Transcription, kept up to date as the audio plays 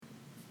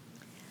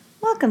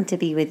Welcome to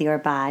Be With Your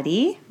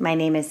Body. My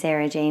name is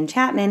Sarah Jane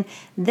Chapman.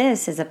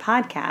 This is a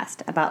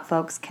podcast about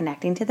folks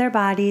connecting to their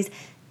bodies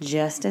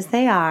just as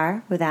they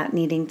are without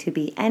needing to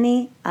be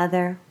any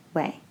other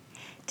way.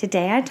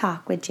 Today I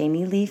talk with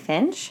Jamie Lee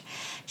Finch.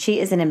 She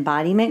is an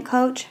embodiment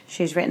coach.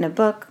 She's written a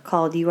book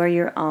called You Are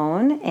Your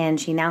Own,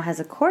 and she now has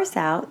a course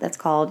out that's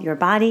called Your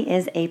Body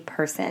is a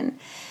Person.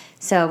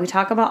 So we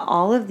talk about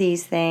all of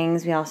these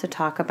things. We also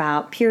talk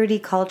about purity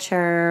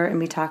culture, and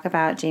we talk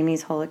about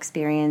Jamie's whole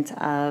experience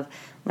of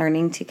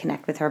learning to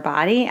connect with her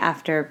body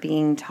after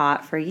being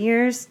taught for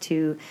years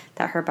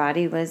that her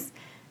body was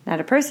not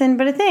a person,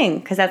 but a thing,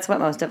 because that's what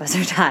most of us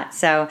are taught.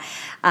 So,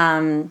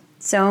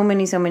 so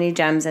many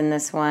gems in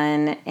this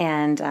one,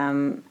 and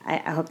I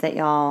hope that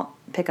y'all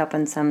pick up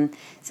on some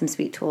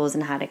sweet tools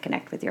on how to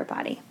connect with your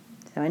body.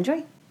 So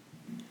enjoy.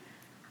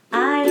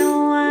 I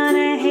don't want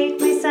to hate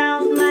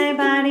myself, my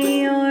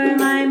body, or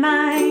my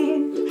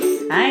mind.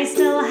 I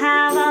still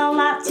have a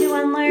lot to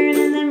unlearn.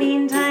 In the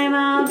meantime,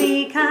 I'll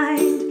be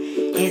kind.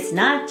 It's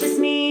not just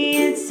me,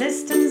 it's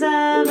systems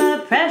of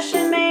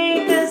oppression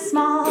make us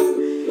small.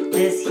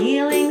 This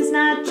healing's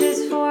not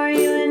just for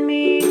you and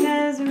me,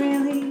 'cause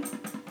really,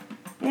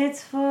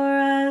 it's for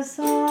us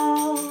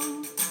all.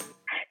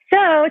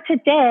 So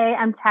today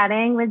I'm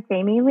chatting with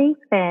Jamie Lee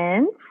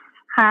Finch.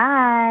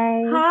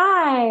 Hi.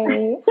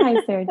 Hi,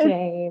 Sarah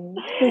Jane.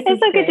 It's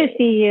so good to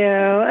see you.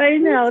 I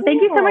know.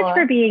 Thank you so much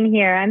for being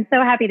here. I'm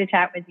so happy to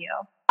chat with you.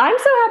 I'm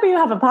so happy you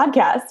have a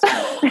podcast.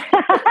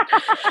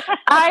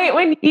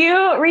 When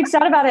you reached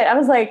out about it, I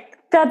was like,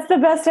 that's the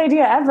best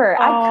idea ever.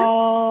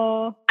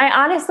 I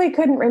honestly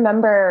couldn't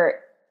remember.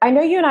 I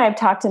know you and I have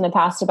talked in the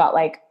past about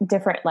like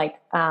different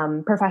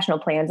professional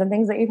plans and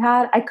things that you've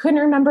had. I couldn't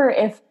remember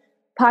if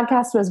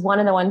podcast was one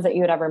of the ones that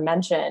you had ever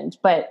mentioned,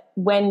 but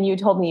when you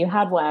told me you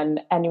had one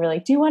and you were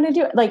like, do you want to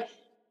do it? Like,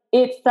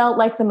 it felt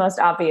like the most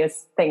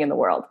obvious thing in the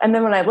world. And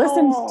then when I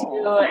listened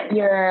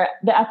to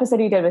the episode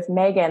you did with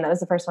Megan, that was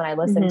the first one I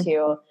listened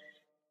to,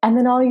 and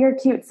then all your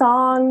cute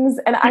songs,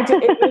 and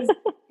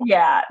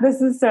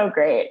this is so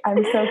great. I'm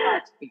so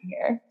glad to be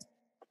here.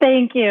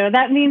 Thank you.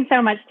 That means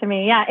so much to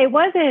me. Yeah, it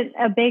wasn't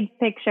a big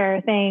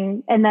picture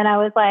thing. And then I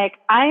was like,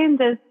 I am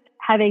just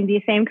having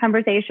these same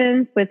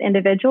conversations with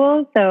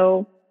individuals.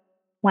 So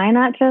why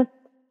not just,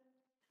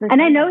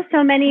 and I know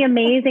so many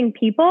amazing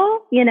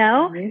people,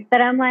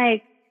 that I'm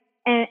like,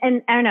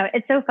 and I don't know,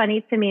 it's so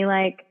funny to me,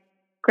 like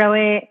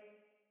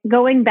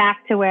going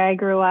back to where I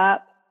grew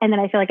up. And then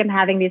I feel like I'm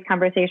having these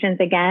conversations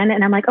again.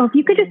 And I'm like, oh, if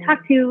you could just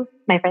talk to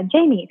my friend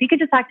Jamie, if you could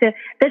just talk to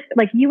this,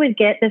 like you would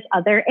get this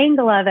other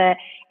angle of it.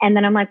 And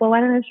then I'm like, well,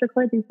 why don't I just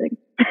record these things?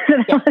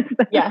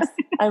 Yes.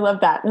 I love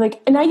that.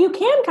 Like, now you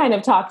can kind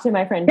of talk to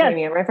my friend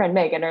Jamie or my friend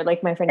Megan or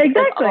like my friend,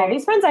 exactly. Like, all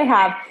these friends I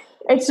have.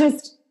 It's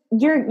just,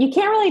 you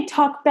can't really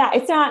talk back.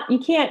 It's not, you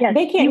can't,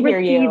 they can't hear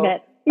you.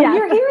 It. But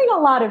you're hearing a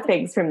lot of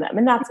things from them,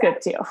 and that's good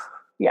too.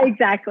 Yeah,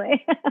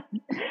 exactly.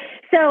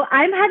 So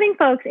I'm having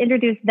folks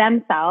introduce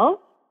themselves.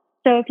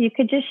 So if you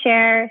could just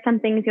share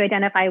some things you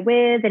identify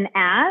with and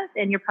as,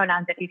 and your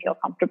pronouns if you feel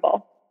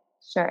comfortable.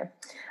 Sure.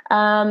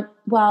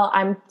 Well,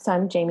 I'm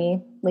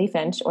Jamie Lee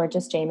Finch, or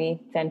just Jamie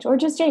Finch, or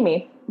just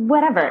Jamie,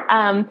 whatever.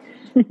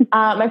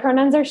 My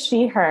pronouns are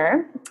she,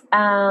 her.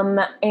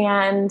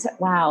 And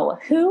wow,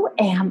 who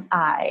am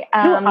I?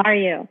 Who are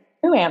you?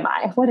 Who am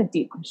I? What a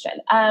deep question.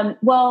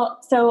 Well,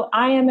 so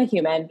I am a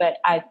human, but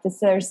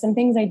there's some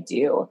things I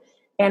do.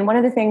 And one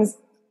of the things,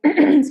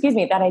 excuse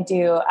me, that I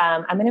do,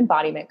 I'm an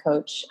embodiment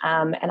coach,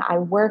 and I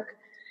work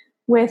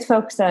with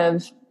folks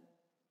of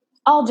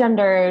all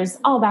genders,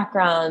 all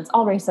backgrounds,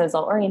 all races,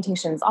 all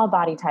orientations, all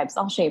body types,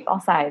 all shape, all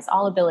size,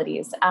 all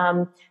abilities,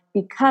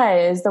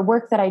 because the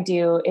work that I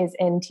do is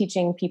in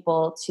teaching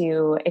people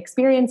to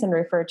experience and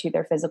refer to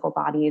their physical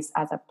bodies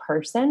as a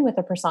person with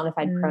a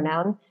personified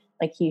pronoun,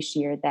 like he,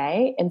 she, or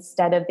they,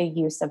 instead of the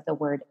use of the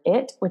word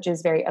it, which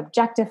is very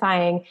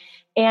objectifying.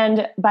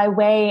 And by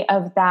way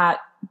of that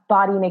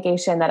body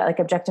negation, that like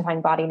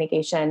objectifying body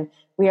negation,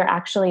 we are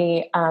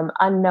actually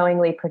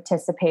unknowingly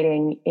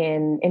participating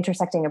in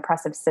intersecting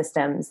oppressive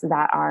systems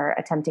that are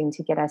attempting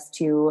to get us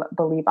to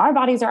believe our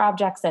bodies are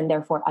objects and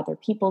therefore other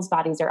people's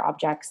bodies are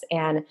objects,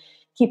 and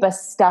keep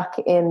us stuck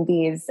in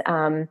these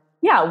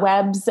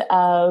webs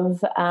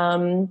of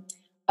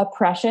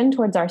oppression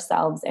towards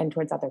ourselves and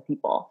towards other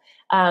people.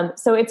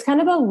 So it's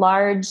kind of a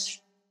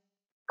large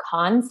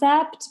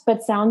concept,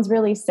 but sounds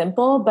really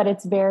simple, but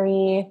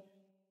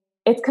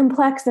it's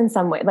complex in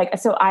some way. Like,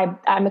 so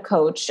I'm a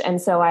coach.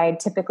 And so I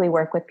typically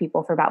work with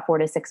people for about 4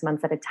 to 6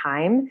 months at a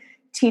time,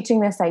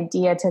 teaching this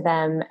idea to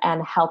them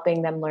and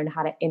helping them learn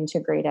how to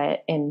integrate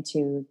it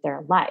into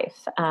their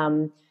life.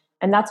 And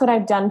that's what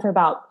I've done for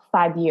about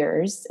 5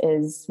 years,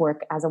 is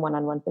work as a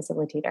one-on-one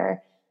facilitator.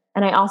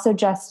 And I also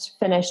just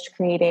finished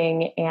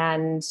creating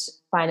and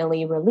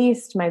finally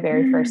released my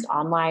very first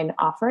online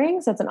offering.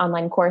 So it's an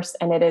online course,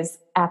 and it is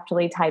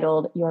aptly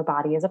titled Your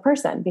Body is a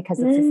Person, because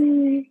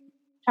it's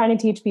trying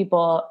to teach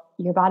people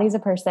your body is a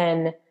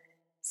person.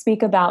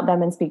 speak about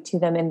them and speak to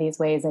them in these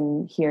ways.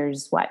 And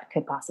here's what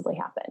could possibly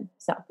happen.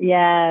 So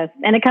yes.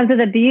 And it comes with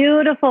a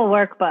beautiful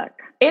workbook.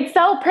 It's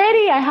so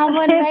pretty. I have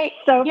one right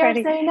so here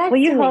pretty. sitting next Will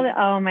you to hold me. it?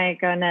 Oh my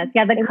goodness.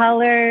 Yeah. The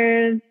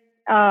colors.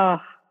 Oh,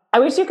 I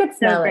wish you could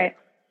smell it.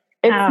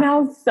 It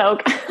smells so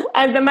good.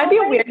 And that might be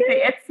a weird thing.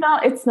 It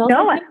smells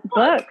like a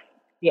book.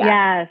 Yeah.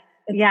 Yes.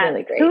 It's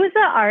really great. Who's the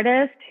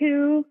artist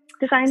who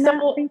designed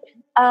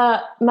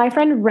that? My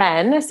friend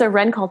Ren, so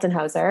Ren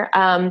Kaltenhauser,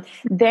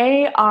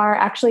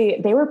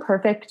 they were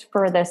perfect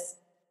for this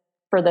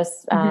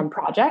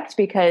project,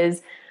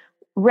 because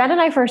Ren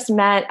and I first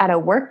met at a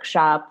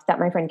workshop that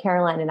my friend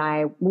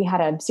Caroline we had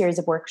a series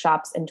of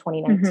workshops in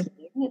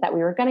 2019 that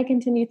we were going to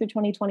continue through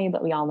 2020,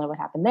 but we all know what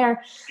happened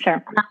there.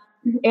 Sure.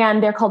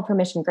 And they're called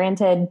Permission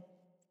Granted.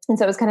 And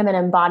so it was kind of an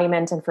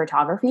embodiment and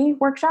photography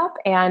workshop.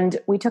 And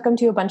we took them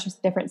to a bunch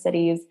of different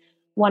cities.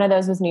 One of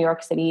those was New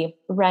York City.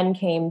 Ren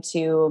came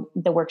to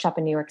the workshop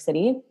in New York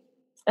City.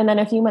 And then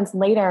a few months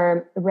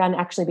later, Ren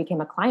actually became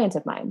a client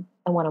of mine,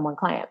 a one-on-one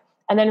client.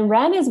 And then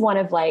Ren is one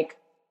of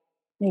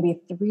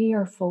maybe 3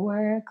 or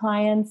 4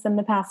 clients in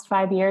the past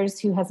 5 years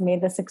who has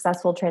made the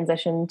successful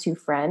transition to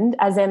friend,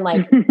 as in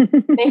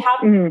they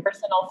have a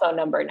personal phone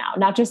number now,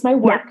 not just my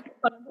work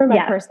phone number,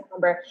 my personal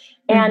number.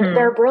 And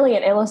they're a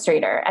brilliant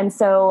illustrator. And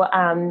so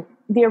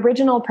the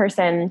original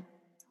person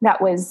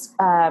that was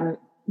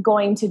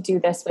going to do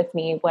this with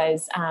me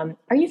was,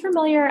 are you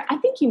familiar? I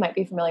think you might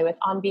be familiar with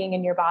On Being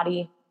in Your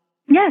Body.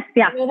 Yes.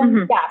 Yeah. You know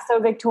them? Yeah. So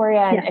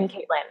Victoria and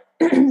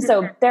Caitlin.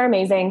 So they're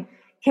amazing.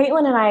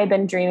 Caitlin and I had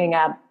been dreaming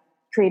up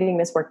creating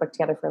this workbook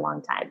together for a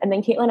long time. And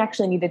then Caitlin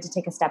actually needed to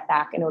take a step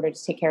back in order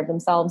to take care of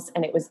themselves.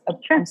 And it was,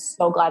 I'm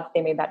so glad that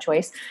they made that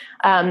choice.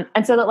 And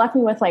so that left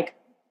me with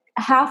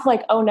half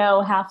oh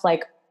no, half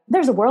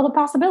there's a world of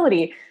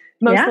possibility.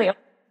 Mostly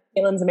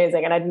Caitlin's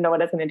amazing and I didn't know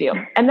what I was going to do.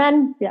 And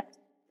then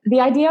the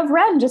idea of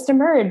Ren just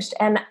emerged,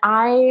 and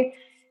I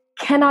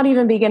cannot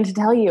even begin to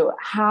tell you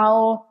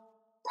how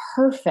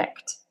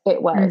perfect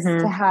it was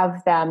to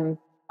have them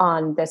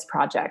on this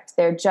project.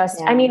 They're just,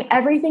 I mean,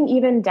 everything,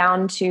 even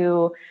down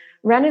to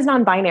Ren is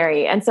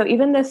non-binary. And so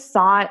even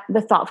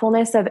the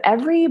thoughtfulness of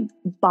every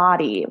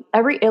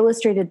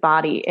illustrated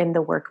body in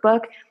the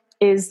workbook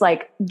is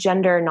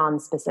gender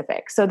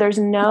non-specific. So there's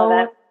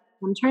no,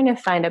 I'm trying to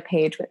find a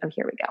page with,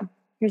 here we go.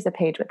 Here's a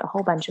page with a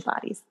whole bunch of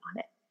bodies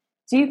on it.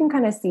 So you can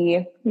kind of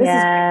see, this is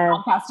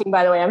podcasting,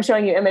 by the way. I'm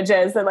showing you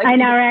images. And I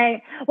know,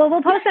 right? Well,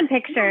 we'll post some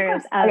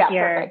pictures of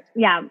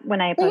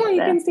when I post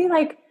you can see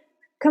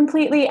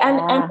completely.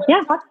 And when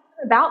I talked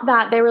about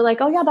that, they were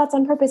like, oh yeah, that's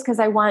on purpose, because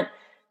I want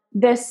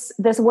this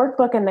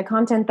workbook and the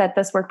content that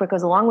this workbook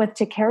goes along with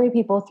to carry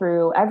people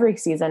through every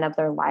season of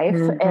their life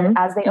and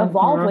as they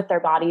evolve with their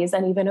bodies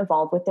and even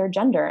evolve with their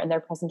gender and their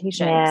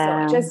presentation.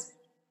 So just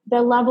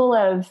the level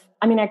of,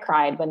 I mean, I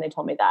cried when they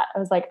told me that. I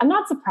was like, I'm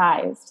not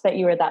surprised that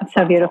you were that.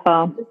 So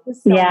beautiful.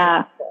 So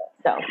beautiful.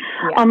 So,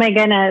 oh my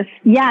goodness.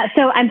 Yeah.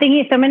 So I'm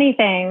thinking so many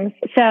things.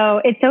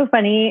 So it's so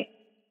funny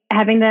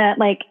having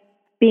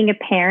being a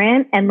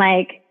parent, and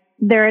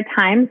there are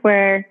times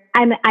where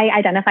I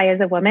identify as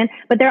a woman,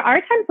 but there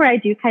are times where I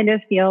do kind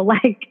of feel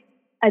like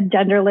a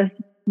genderless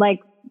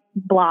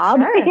blob.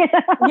 Sure. You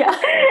know? Yeah.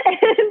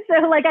 And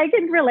so I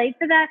can relate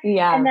to that.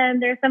 Yeah. And then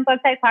there's some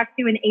folks I talk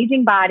to in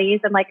aging bodies,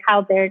 and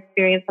how their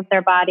experience of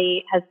their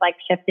body has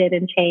shifted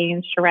and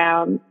changed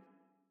around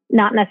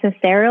not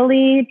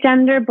necessarily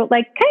gender, but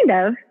kind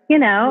of,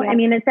 I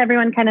mean, it's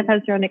everyone kind of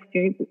has their own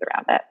experiences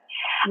around it.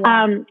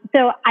 Yeah.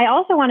 So I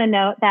also want to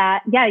note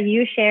that,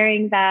 you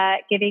sharing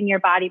that giving your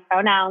body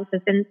pronouns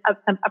has been a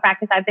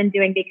practice I've been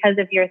doing because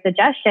of your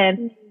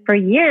suggestion for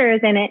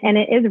years. And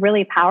it is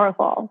really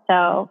powerful.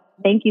 So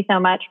thank you so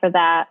much for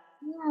that.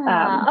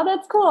 Yeah.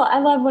 That's cool. I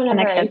love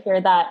whenever I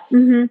hear that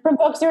from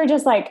folks who are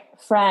just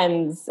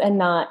friends and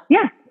not,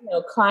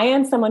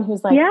 clients, someone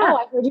who's oh,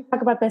 I heard you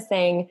talk about this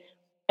thing.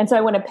 And so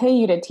I want to pay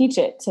you to teach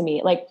it to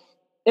me.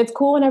 It's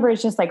cool whenever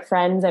it's just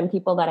friends and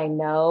people that I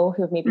know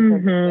who've maybe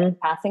heard me in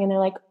passing, and they're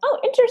like, oh,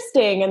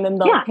 interesting. And then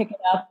they'll pick it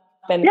up.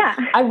 And what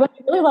I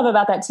really love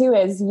about that too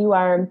is you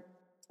are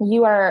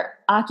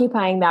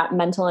occupying that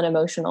mental and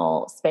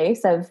emotional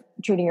space of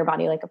treating your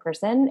body like a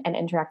person and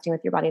interacting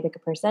with your body like a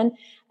person.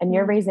 And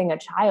you're raising a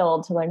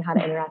child to learn how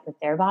to interact with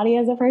their body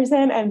as a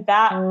person. And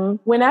that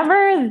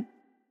whenever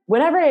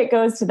it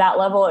goes to that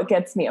level, it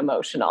gets me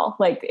emotional.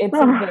 I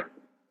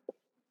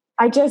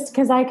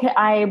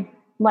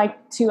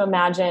like to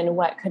imagine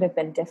what could have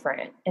been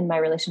different in my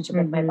relationship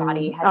with my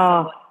body. Had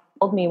someone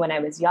told me when I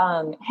was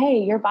young, hey,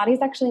 your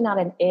body's actually not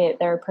an it.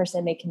 They're a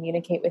person. They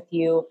communicate with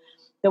you.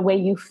 The way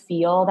you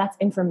feel, that's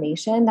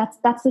information.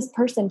 That's this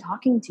person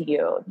talking to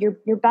you.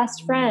 Your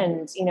best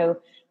friend,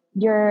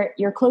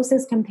 your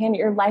closest companion,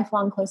 your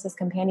lifelong closest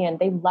companion.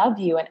 They love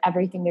you, and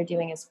everything they're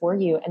doing is for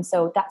you. And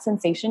so that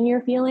sensation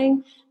you're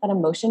feeling, that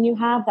emotion you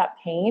have, that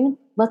pain,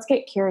 let's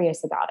get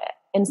curious about it.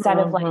 Instead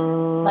of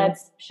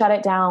let's shut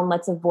it down,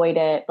 let's avoid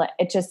it.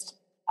 It just,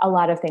 a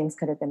lot of things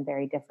could have been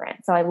very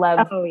different. So I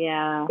love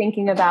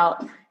thinking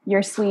about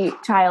your sweet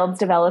child's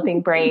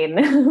developing brain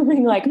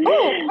being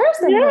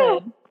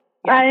personhood.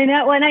 Yeah. I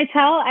know. When I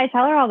tell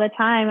her all the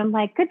time, I'm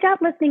like, good job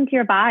listening to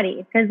your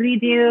body. Cause we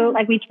do,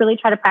 like, we really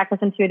try to practice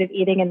intuitive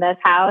eating in this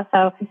house.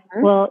 So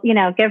we'll,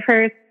 give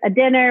her a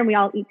dinner and we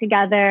all eat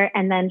together.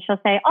 And then she'll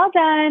say, all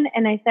done.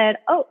 And I said,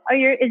 oh,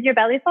 is your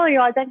belly full? Are you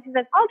all done? She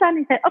says, all done.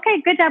 I said,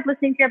 okay, good job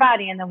listening to your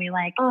body. And then we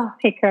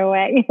take her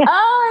away.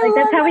 Like,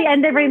 that's how we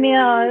end every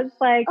meal. It's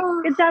like,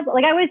 good job.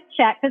 Like, I always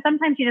check, because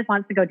sometimes she just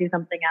wants to go do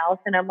something else.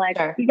 And I'm like,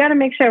 you got to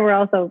make sure we're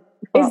also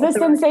full. Is the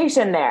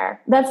sensation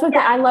there? That's the thing.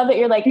 I love that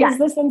you're like, is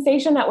the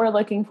sensation that we're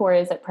looking for,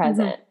 is it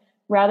present?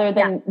 Rather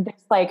than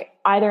just like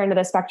either end of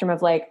the spectrum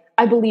of like,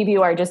 I believe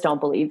you or I just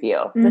don't believe you.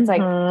 It's like,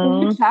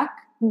 can you check?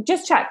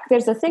 Just check.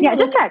 There's a thing.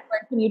 Just check.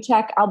 Can you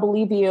check? I'll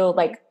believe you.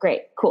 Like,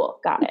 great, cool,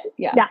 got it.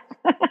 Yeah.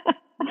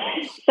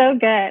 So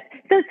good.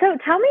 So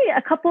tell me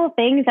a couple of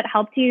things that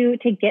helped you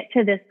to get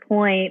to this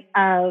point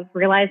of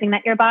realizing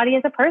that your body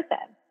is a person.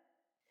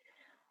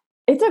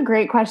 It's a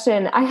great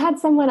question. I had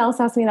someone else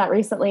ask me that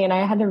recently, and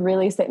I had to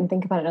really sit and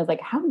think about it. And I was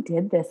like, how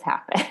did this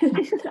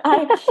happen?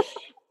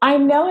 I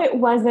know it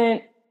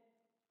wasn't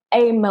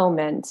a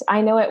moment. I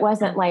know it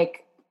wasn't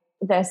like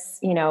this,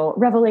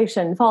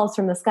 revelation falls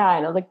from the sky.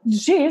 And I was like,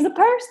 she's a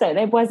person.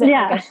 It wasn't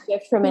like a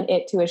shift from an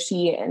it to a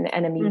she in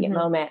an immediate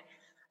moment.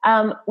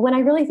 When I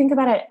really think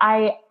about it,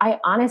 I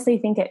honestly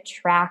think it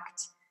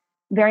tracked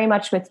very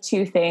much with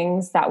two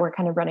things that were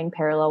kind of running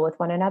parallel with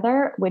one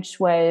another, which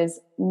was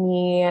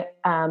me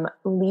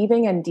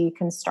leaving and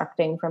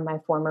deconstructing from my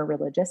former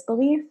religious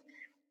belief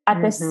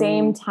at the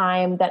same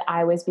time that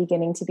I was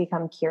beginning to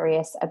become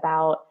curious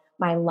about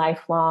my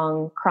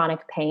lifelong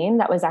chronic pain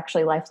that was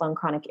actually lifelong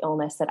chronic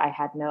illness that I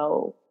had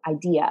no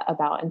idea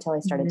about until I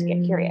started to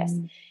get curious.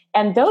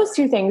 And those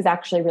two things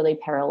actually really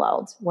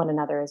paralleled one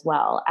another as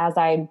well. As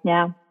I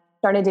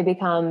started to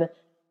become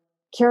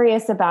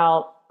curious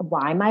about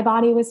why my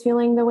body was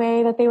feeling the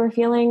way that they were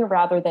feeling,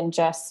 rather than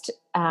just,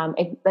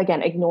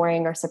 again,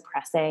 ignoring or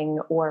suppressing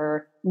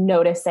or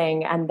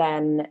noticing, and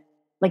then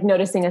like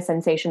noticing a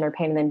sensation or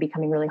pain and then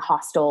becoming really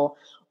hostile.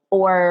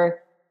 Or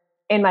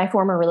in my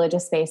former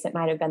religious space, it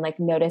might've been like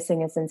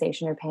noticing a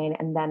sensation or pain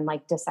and then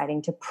like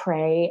deciding to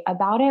pray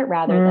about it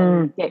rather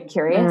than get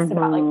curious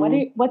about like,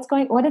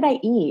 what did I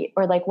eat?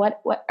 Or like,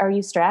 what are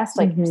you stressed?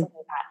 Like something like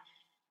that.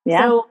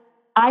 Yeah. So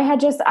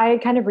I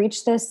kind of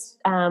reached this,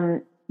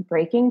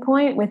 breaking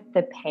point with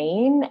the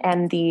pain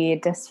and the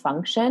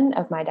dysfunction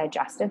of my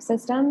digestive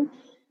system.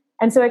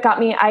 And so it got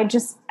me,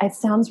 it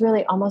sounds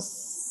really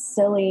almost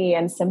silly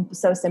and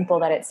so simple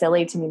that it's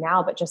silly to me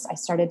now, but I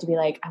started to be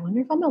like, I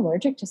wonder if I'm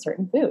allergic to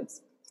certain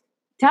foods.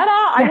 Ta-da!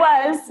 I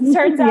was.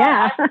 Turns out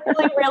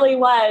I really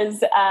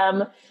was.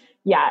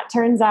 It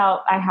turns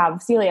out I have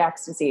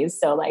celiac disease.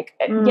 So like,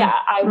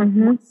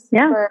 no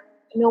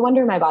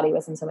wonder my body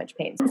was in so much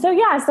pain. So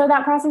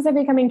that process of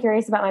becoming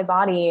curious about my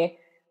body,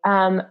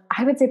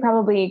 I would say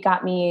probably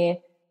got me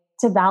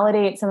to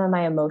validate some of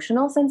my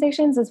emotional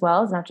sensations as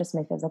well as not just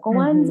my physical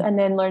ones. And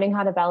then learning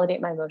how to validate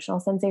my emotional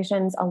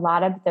sensations. A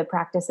lot of the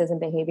practices and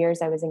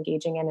behaviors I was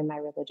engaging in my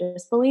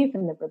religious belief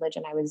and the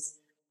religion I was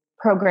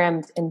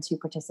programmed into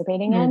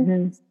participating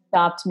in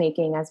stopped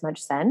making as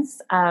much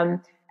sense.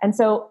 And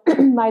so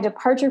my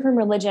departure from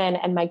religion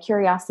and my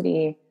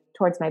curiosity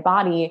towards my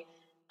body,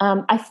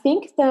 I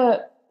think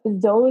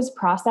those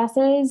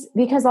processes,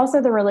 because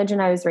also the religion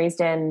I was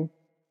raised in,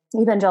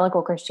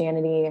 evangelical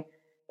Christianity,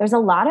 there's a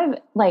lot of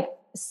like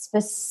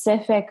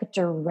specific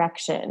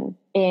direction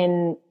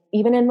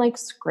even in like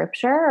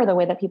scripture or the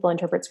way that people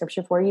interpret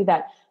scripture for you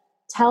that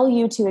tell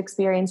you to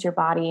experience your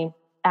body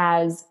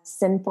as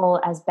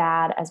sinful, as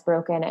bad, as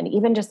broken, and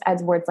even just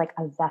as words like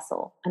a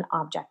vessel, an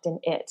object, an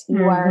it.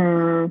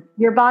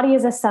 Your body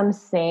is a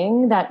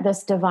something that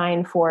this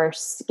divine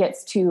force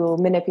gets to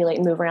manipulate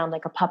and move around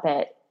like a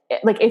puppet.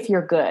 Like if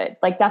you're good,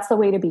 like that's the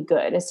way to be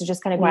good, is to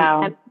just kind of be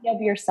empty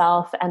of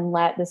yourself and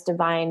let this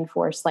divine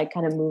force like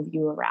kind of move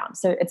you around.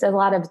 So it's a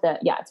lot of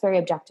it's very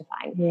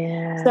objectifying.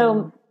 Yeah.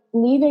 So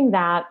leaving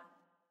that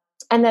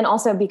and then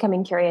also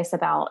becoming curious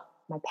about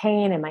my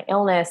pain and my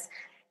illness,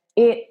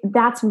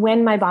 that's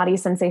when my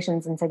body's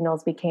sensations and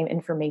signals became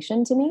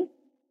information to me.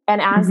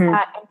 And as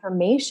that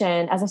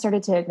information, as I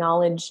started to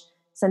acknowledge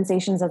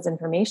sensations as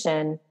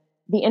information,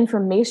 the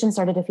information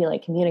started to feel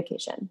like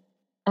communication.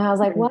 And I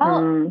was like,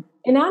 well,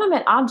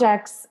 inanimate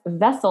objects,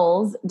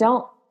 vessels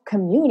don't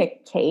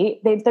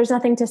communicate. There's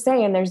nothing to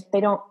say. And the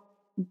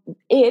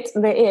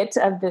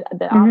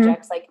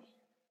objects, like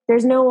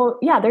there's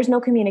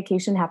no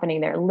communication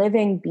happening there.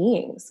 Living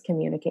beings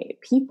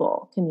communicate,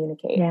 people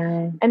communicate.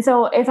 Yeah. And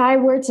so if I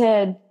were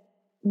to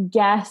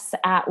guess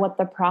at what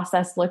the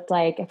process looked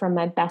like from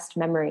my best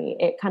memory,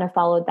 it kind of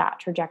followed that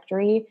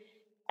trajectory.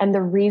 And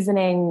the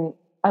reasoning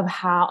of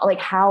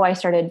how I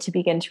started to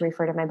begin to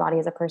refer to my body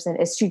as a person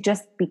is she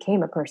just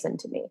became a person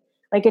to me.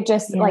 Like it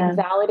just like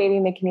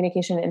validating the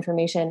communication and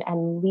information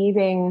and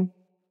leaving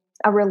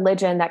a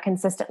religion that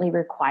consistently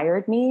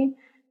required me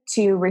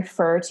to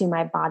refer to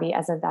my body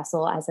as a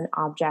vessel, as an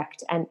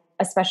object, and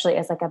especially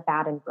as like a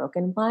bad and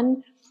broken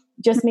one,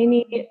 just made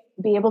me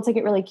be able to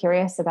get really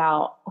curious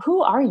about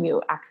who are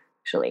you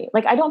actually?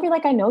 Like, I don't feel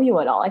like I know you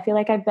at all. I feel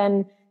like I've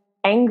been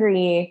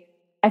angry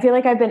I feel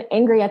like I've been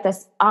angry at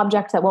this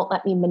object that won't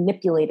let me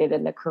manipulate it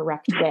in the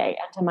correct way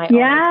into my own.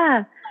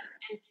 Yeah.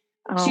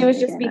 She was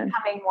just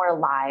becoming more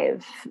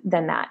alive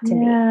than that to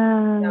me.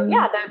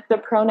 So the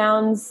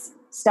pronouns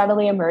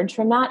steadily emerged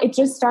from that. It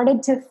just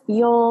started to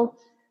feel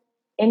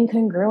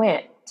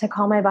incongruent to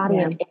call my body.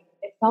 And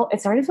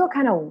it started to feel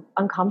kind of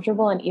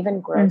uncomfortable and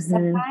even gross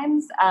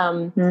sometimes.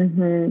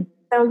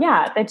 So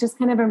that just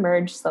kind of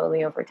emerged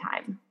slowly over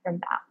time from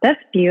that.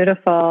 That's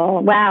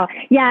beautiful. Wow.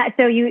 Yeah.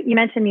 So you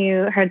mentioned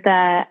you heard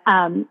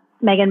the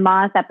Megan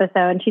Moss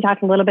episode, and she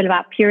talked a little bit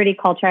about purity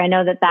culture. I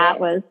know that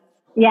was,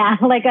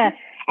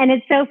 and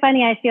it's so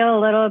funny. I feel a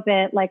little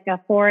bit like a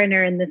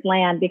foreigner in this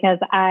land because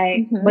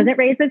I wasn't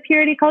raised with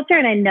purity culture.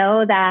 And I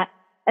know that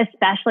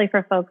especially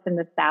for folks in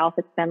the South,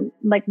 it's been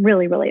like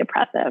really, really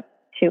oppressive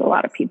to a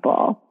lot of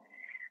people.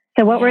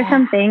 So what were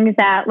some things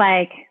that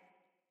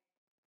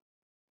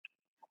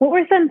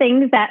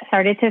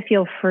started to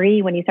feel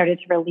free when you started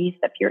to release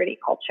the purity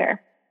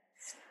culture?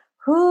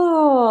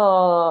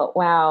 Oh,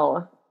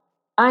 wow.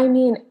 I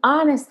mean,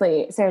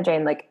 honestly, Sarah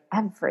Jane, like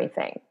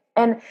everything.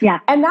 And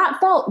that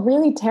felt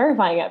really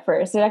terrifying at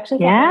first. It actually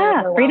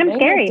felt really overwhelming. Freedom's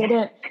scary.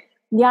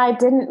 I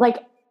didn't like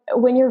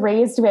when you're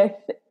raised with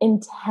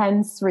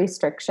intense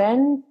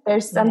restriction,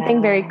 there's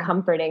something very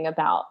comforting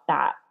about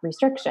that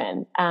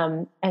restriction.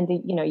 And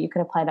you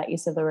could apply that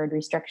use of the word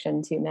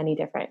restriction to many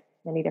different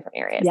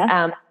areas.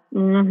 Yeah.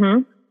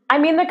 I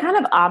mean, the kind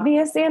of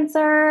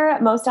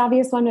most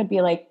obvious one would be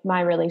like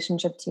my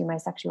relationship to my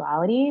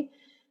sexuality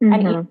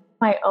and even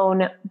my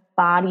own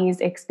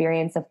body's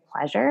experience of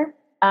pleasure.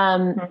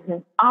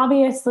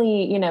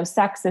 Obviously,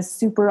 sex is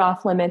super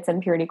off limits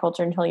in purity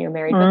culture until you're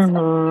married, but sort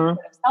of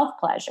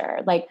self-pleasure,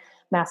 like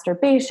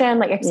masturbation,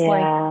 like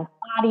exploring the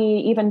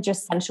body, even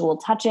just sensual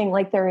touching.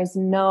 Like there is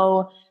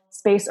no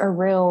space or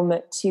room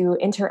to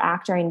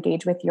interact or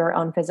engage with your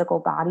own physical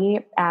body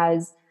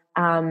as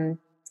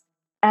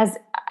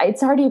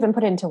it's hard to even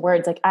put into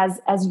words, like as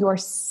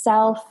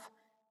yourself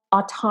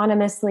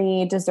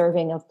autonomously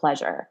deserving of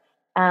pleasure.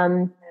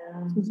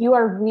 You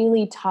are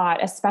really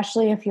taught,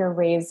 especially if you're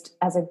raised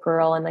as a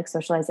girl and like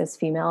socialized as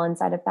female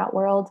inside of that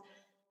world.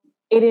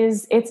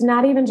 It's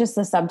not even just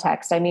the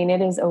subtext. I mean,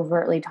 it is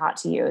overtly taught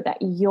to you that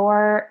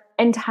your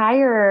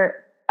entire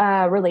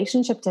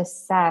relationship to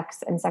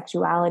sex and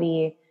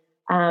sexuality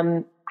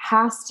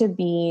has to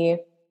be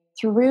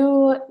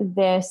through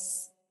the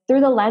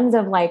lens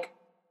of like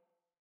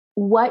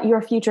what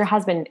your future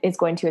husband is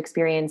going to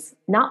experience,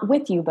 not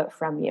with you, but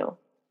from you.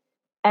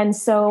 And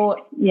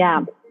so,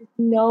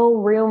 no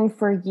room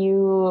for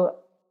you.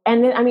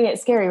 And then, I mean,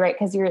 it's scary, right?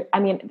 Because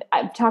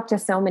I've talked to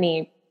so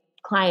many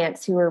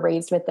clients who were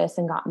raised with this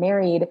and got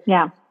married.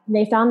 Yeah.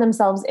 They found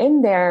themselves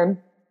in their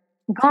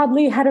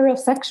godly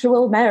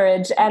heterosexual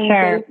marriage and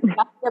they knew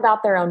nothing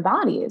about their own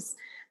bodies.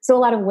 So a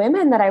lot of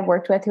women that I've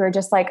worked with who are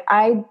just like,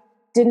 I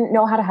didn't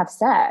know how to have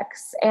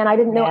sex. And I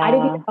didn't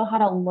even know how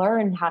to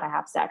learn how to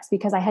have sex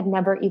because I had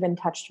never even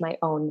touched my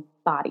own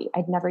body.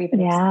 I'd never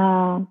even experienced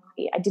my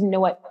body. I didn't know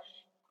what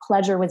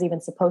pleasure was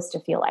even supposed to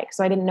feel like.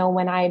 So I didn't know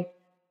when I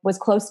was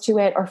close to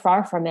it or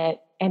far from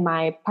it in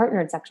my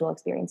partnered sexual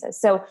experiences.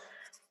 So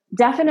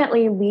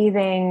definitely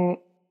leaving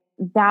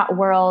that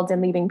world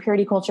and leaving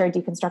purity culture,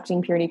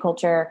 deconstructing purity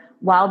culture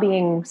while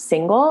being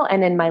single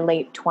and in my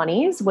late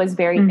 20s was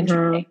very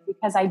interesting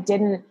because I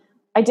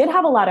did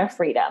have a lot of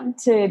freedom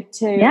to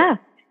not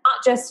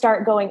just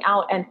start going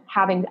out and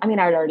having, I mean,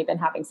 I'd already been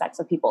having sex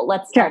with people.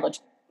 Let's tell the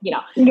truth.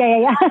 Not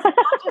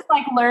just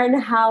like learn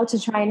how to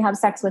try and have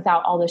sex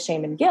without all the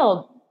shame and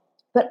guilt,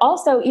 but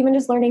also even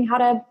just learning how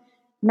to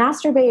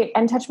masturbate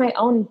and touch my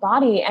own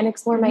body and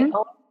explore my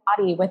own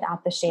body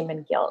without the shame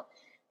and guilt.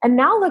 And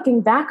now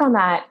looking back on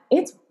that,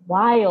 it's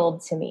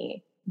wild to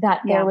me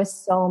that there was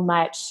so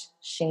much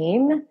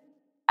shame.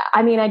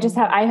 I mean,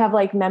 I have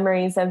like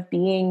memories of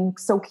being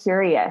so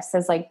curious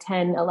as like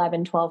 10,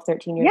 11, 12,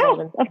 13 years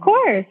old. Of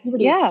course.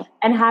 Yeah.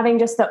 And having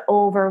just the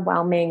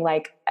overwhelming,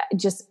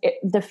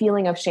 the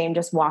feeling of shame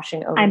just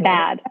washing over I'm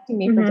bad. Affecting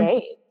me for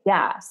days.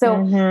 Yeah.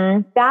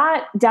 So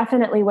that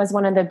definitely was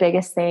one of the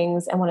biggest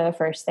things and one of the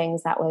first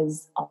things that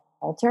was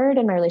altered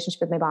in my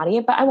relationship with my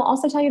body. But I will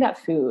also tell you that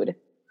food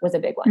was a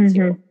big one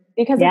too.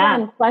 Because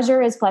again,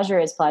 pleasure is pleasure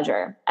is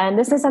pleasure. And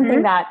this is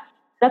something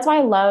that's why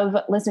I love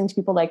listening to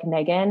people like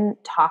Megan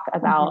talk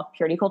about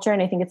purity culture.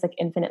 And I think it's like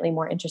infinitely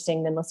more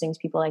interesting than listening to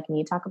people like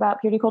me talk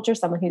about purity culture.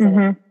 Someone who's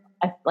in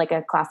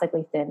a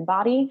classically thin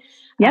body.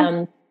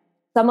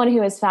 Someone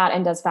who is fat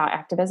and does fat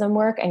activism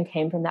work and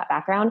came from that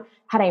background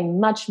had a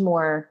much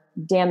more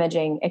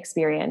damaging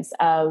experience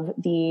of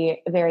the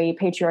very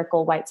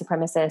patriarchal, white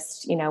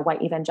supremacist,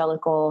 white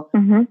evangelical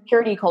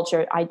purity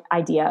culture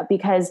idea,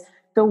 because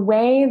the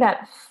way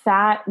that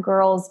fat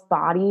girls'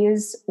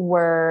 bodies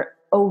were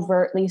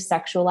overtly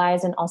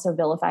sexualized and also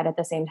vilified at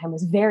the same time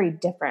was very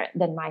different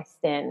than my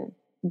thin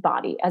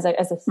body as a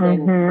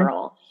thin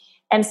girl.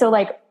 And so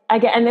like,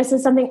 again, and this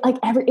is something like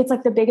it's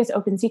like the biggest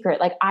open secret.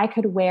 Like I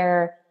could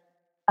wear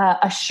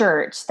a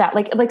shirt that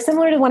like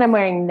similar to what I'm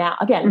wearing now.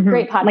 Again,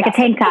 great podcast. Like a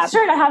tank top. The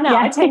shirt I have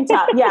now, a tank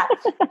top. Yeah.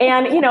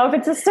 And if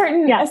it's a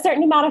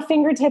certain amount of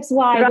fingertips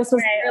wide, this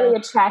was really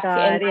a check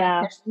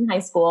in high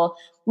school,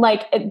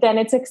 then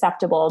it's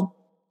acceptable.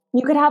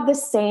 You could have the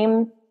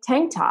same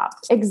tank top,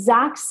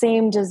 exact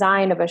same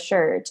design of a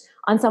shirt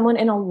on someone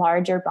in a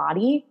larger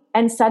body.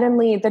 And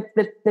suddenly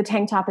the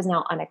tank top is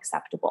now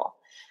unacceptable.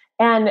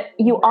 And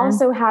you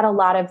also had a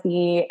lot of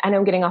I know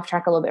I'm getting off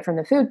track a little bit from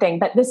the food thing,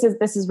 but this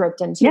is roped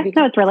into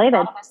because no, it's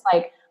related. This,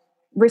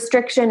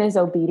 restriction is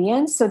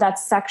obedience. So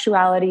that's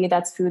sexuality,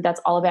 that's food, that's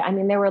all of it. I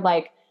mean, there were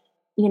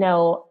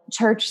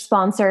church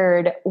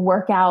sponsored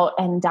workout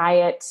and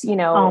diet,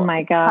 Oh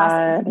my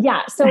God. Classes.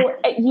 Yeah. So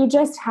you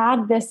just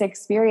had this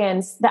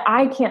experience that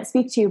I can't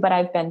speak to, but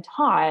I've been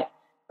taught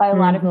by a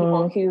lot of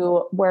people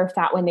who were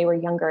fat when they were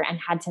younger and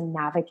had to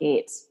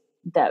navigate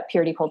the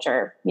purity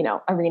culture,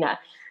 arena.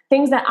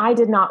 Things that I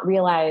did not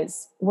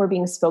realize were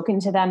being spoken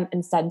to them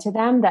and said to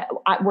them that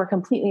were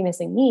completely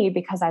missing me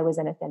because I was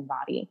in a thin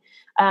body.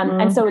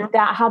 And so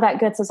how that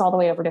gets us all the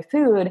way over to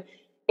food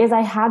is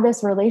I had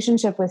this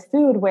relationship with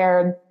food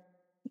where,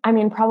 I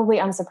mean, probably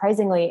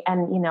unsurprisingly,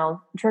 and,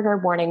 trigger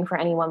warning for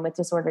anyone with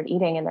disordered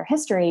eating in their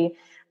history,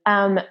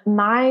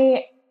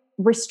 my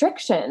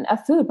restriction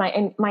of food,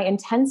 my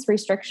intense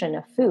restriction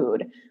of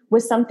food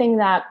was something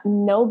that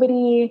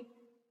nobody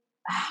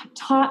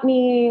taught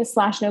me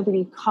 /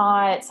 nobody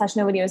caught /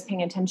 nobody was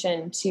paying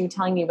attention to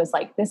telling me was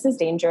this is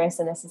dangerous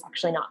and this is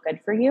actually not good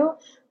for you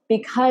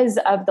because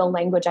of the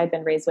language I've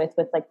been raised with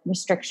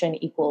restriction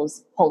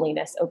equals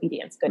holiness,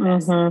 obedience,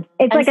 goodness.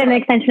 It's an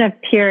extension of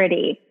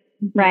purity,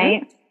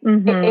 right?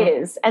 It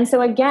is. And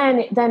so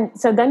again, then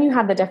you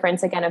have the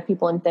difference again of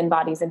people in thin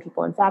bodies and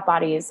people in fat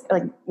bodies.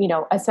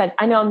 I said,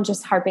 I know I'm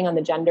just harping on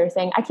the gender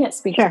thing. I can't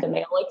speak to the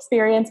male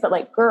experience,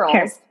 but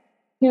girls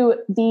who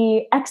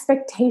the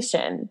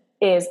expectation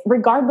is,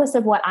 regardless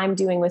of what I'm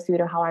doing with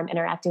food or how I'm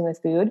interacting with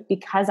food,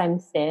 because I'm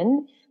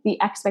thin, the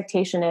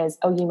expectation is,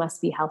 oh, you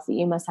must be healthy.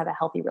 You must have a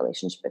healthy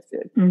relationship with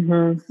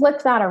food.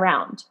 Flip that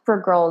around for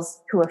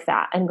girls who are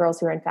fat and girls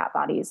who are in fat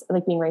bodies,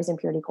 being raised in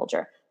purity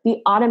culture.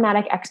 The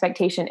automatic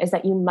expectation is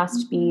that you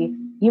must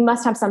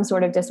have some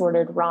sort of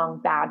disordered, wrong,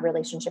 bad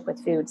relationship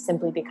with food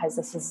simply because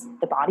this is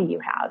the body you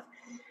have.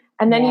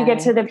 And then you get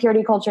to the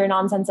purity culture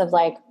nonsense of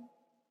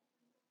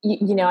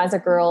as a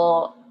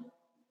girl,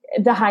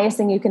 the highest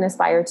thing you can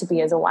aspire to be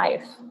is a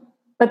wife,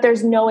 but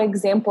there's no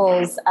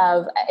examples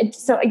of, and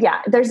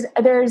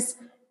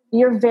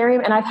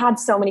I've had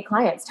so many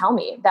clients tell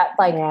me that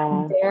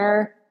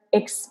their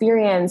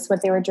experience,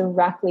 what they were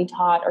directly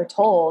taught or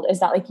told is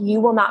that you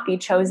will not be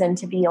chosen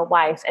to be a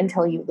wife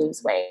until you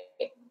lose weight.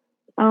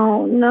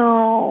 Oh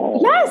no.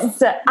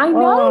 Yes, I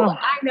know.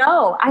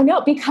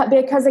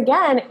 Because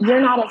again,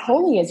 you're not as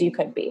holy as you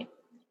could be.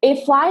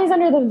 It flies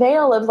under the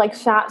veil of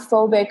fat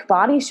phobic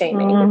body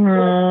shaming. We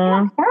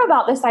don't care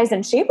about the size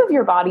and shape of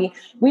your body.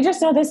 We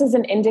just know this is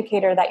an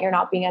indicator that you're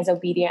not being as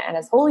obedient and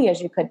as holy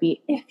as you could be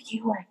if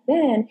you are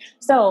thin.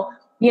 So,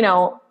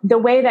 the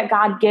way that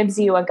God gives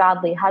you a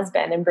godly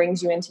husband and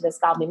brings you into this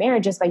godly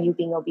marriage is by you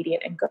being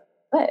obedient and good.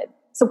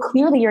 So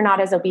clearly you're not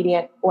as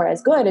obedient or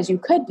as good as you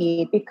could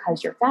be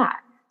because you're fat.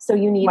 So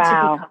you need to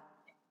become.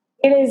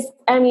 It is,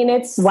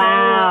 it's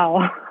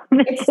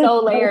it's so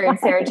layered,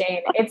 Sarah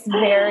Jane. It's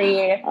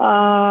very,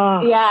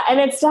 and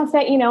it's stuff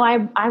that,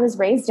 I was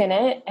raised in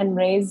it and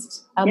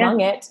raised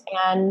among it.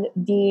 And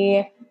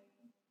the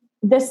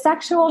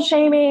sexual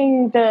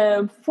shaming,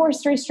 the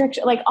forced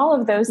restriction, all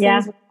of those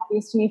things were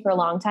obvious to me for a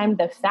long time.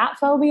 The fat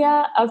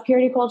phobia of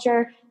purity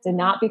culture did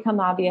not become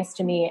obvious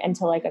to me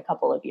until a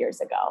couple of years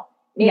ago.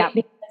 Because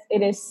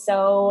it is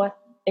so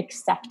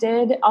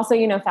accepted. Also,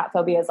 fat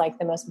phobia is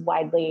the most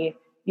widely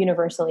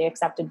universally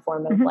accepted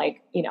form of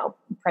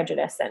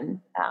prejudice and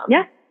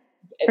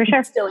for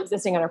sure still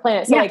existing on our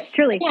planet. So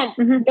truly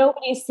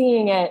nobody's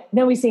seeing it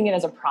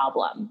as a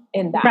problem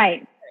in that.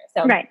 Right.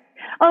 So,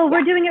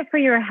 we're doing it for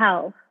your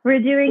health. We're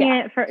doing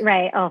it for,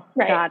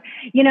 God,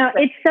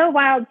 it's so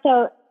wild.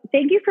 So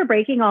thank you for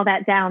breaking all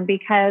that down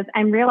because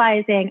I'm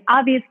realizing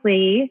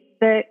obviously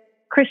the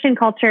Christian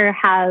culture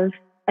has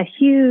a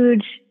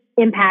huge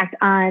impact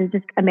on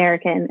just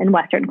American and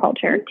Western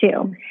culture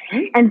too.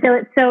 And so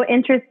it's so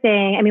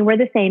interesting. I mean, we're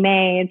the same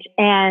age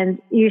and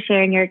you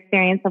sharing your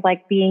experience of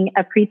being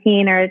a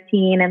preteen or a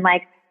teen and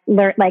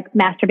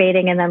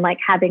masturbating and then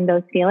having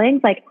those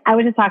feelings. I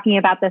was just talking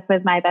about this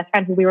with my best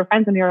friend who we were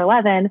friends when we were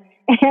 11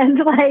 and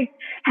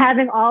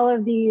having all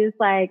of these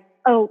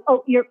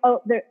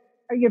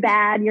you're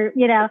bad. I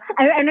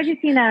don't know if you've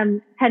seen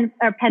Pen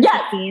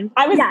 15.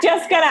 I was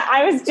just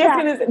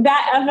gonna,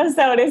 that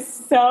episode is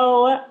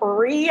so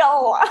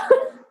real.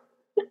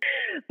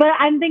 But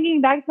I'm thinking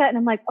back to that and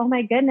I'm like, oh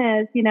my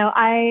goodness,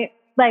 I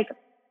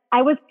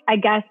was, I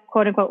guess,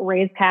 quote unquote,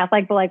 raised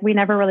Catholic, but we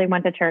never really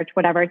went to church,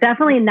 whatever.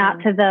 Definitely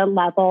not to the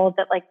level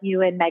that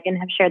you and Megan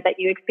have shared that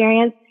you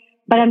experienced.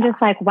 But I'm just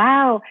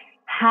wow,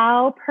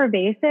 how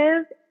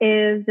pervasive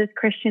is this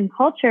Christian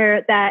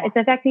culture that it's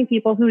affecting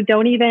people who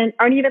aren't even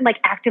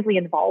actively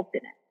involved in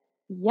it.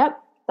 Yep.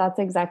 That's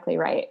exactly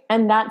right.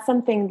 And that's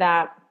something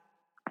that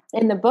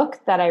in the book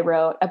that I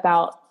wrote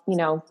about,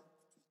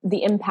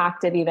 the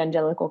impact of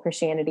evangelical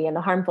Christianity and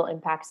the harmful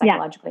impact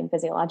psychologically and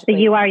physiologically. So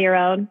you are your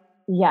own.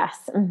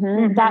 Yes.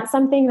 Mm-hmm. That's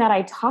something that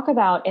I talk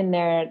about in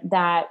there,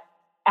 that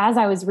as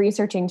I was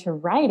researching to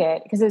write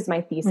it, because it was my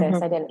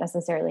thesis, I didn't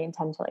necessarily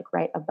intend to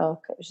write a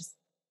book. It was just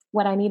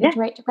what I needed to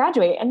write to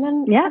graduate. And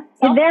then there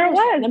it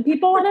was. And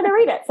people wanted to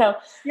read it. So,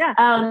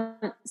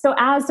 so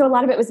a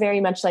lot of it was very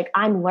much like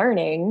I'm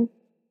learning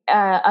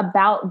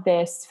about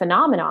this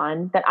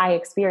phenomenon that I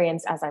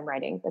experienced as I'm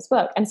writing this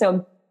book. And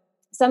so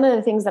some of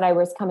the things that I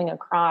was coming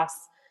across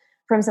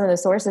from some of the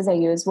sources I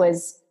used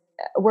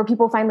were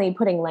people finally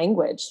putting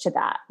language to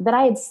that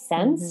I had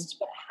sensed,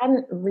 but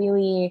hadn't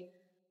really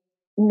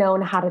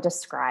known how to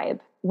describe,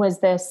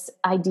 was this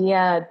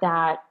idea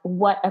that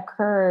what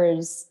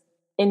occurs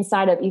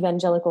inside of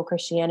evangelical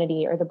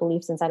Christianity, or the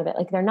beliefs inside of it,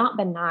 they're not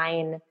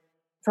benign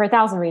for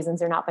 1,000 reasons.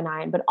 They're not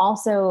benign, but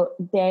also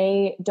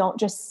they don't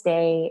just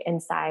stay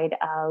inside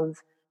of,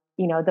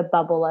 the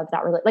bubble of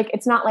that.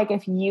 It's not like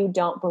if you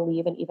don't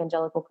believe in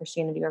evangelical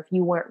Christianity, or if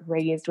you weren't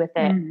raised with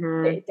it,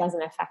 it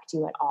doesn't affect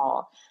you at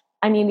all.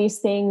 I mean, these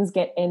things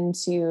get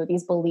into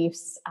these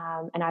beliefs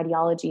and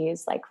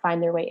ideologies,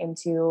 find their way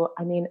into,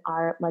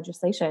 our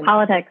legislation.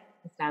 Politics.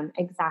 System.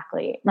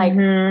 Exactly.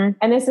 And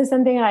this is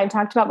something that I've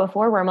talked about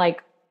before, where I'm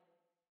like,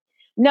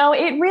 no,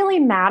 it really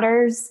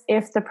matters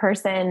if the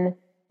person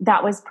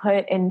that was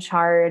put in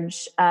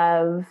charge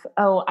of,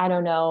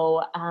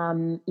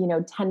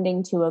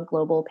 tending to a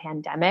global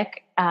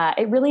pandemic.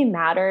 It really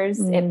matters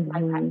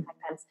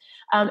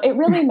it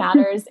really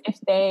matters if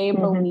they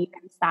believe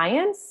in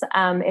science,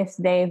 if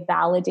they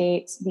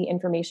validate the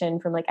information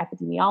from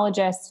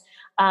epidemiologists,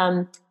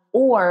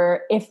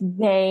 or if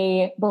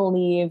they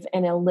believe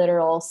in a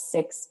literal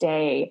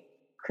 6-day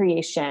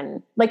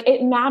creation.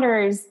 It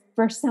matters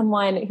for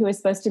someone who is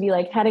supposed to be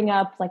heading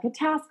up a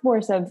task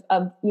force of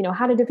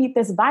how to defeat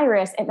this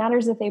virus. It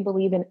matters if they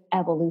believe in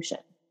evolution,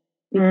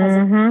 because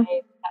of the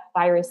way that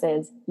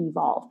viruses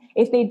evolve.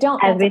 If they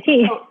don't,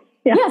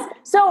 yes.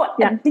 So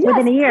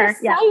within a year,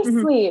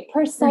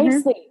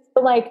 precisely.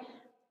 But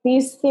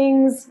these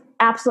things,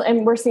 absolutely.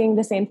 And we're seeing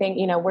the same thing.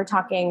 We're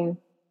talking,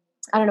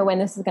 I don't know when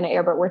this is going to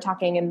air, but we're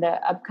talking in the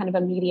kind of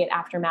immediate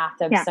aftermath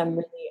of some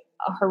really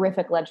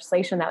horrific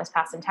legislation that was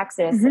passed in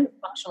Texas,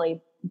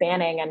 functionally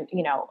banning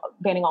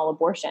all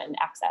abortion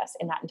access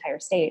in that entire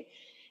state.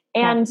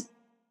 And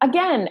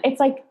again, it's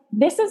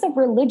this is a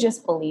religious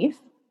belief,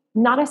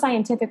 not a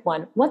scientific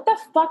one. What the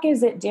fuck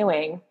is it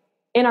doing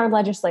in our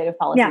legislative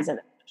policies in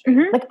the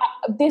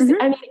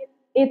country?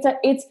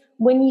 It's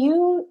when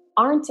you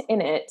aren't in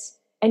it,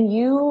 and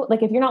you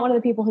if you're not one of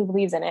the people who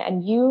believes in it,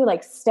 and you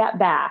step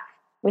back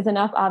with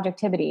enough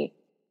objectivity,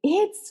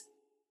 it's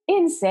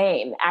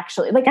insane,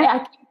 actually.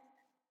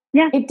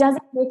 It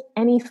doesn't make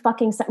any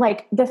fucking sense.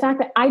 The fact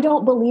that I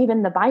don't believe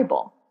in the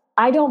Bible.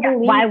 I don't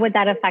believe. Why would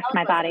that affect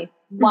my body?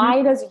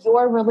 Why does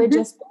your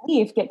religious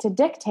belief get to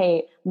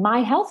dictate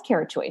my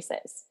healthcare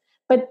choices?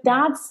 But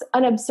that's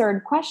an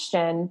absurd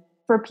question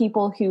for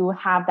people who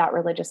have that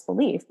religious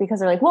belief,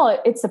 because they're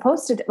well, it's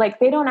supposed to,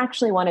 they don't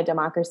actually want a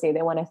democracy.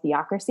 They want a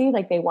theocracy.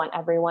 They want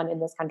everyone in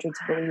this country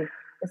to believe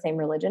the same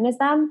religion as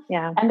them.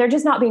 Yeah. And they're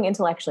just not being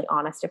intellectually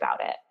honest about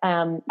it.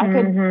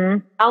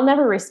 I'll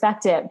never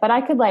respect it, but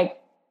I could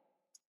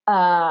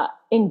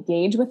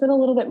engage with it a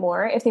little bit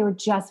more if they were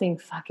just being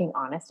fucking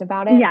honest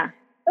about it. Yeah.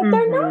 But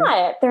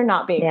they're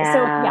not being.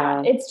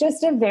 Yeah. So it's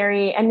just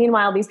and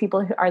meanwhile, these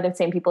people who are the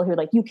same people who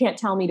are you can't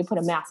tell me to put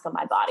a mask on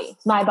my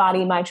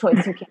body, my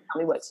choice. You can't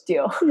tell me what to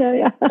do.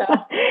 Yeah.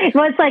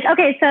 Well, it's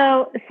okay,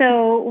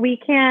 so we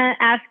can't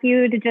ask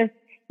you to just,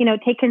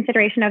 take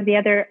consideration of the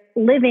other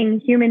living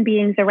human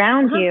beings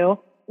around you,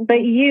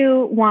 but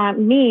you want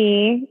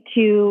me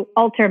to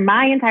alter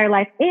my entire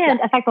life and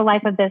affect the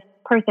life of this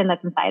person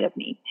that's inside of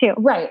me too.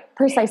 Right.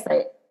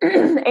 Precisely.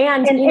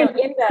 and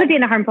could be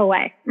in a harmful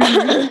way.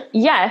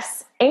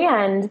 Yes.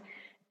 And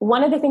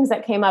one of the things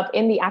that came up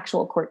in the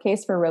actual court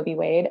case for Roe v.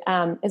 Wade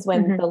is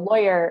when the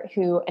lawyer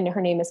and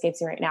her name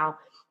escapes me right now,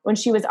 when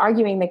she was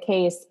arguing the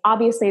case,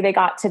 obviously they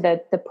got to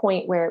the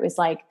point where it was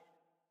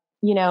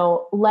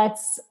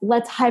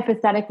let's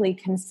hypothetically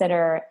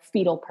consider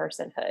fetal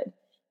personhood.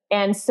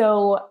 And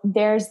so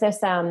there's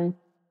this, and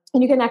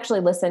you can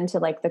actually listen to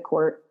the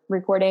court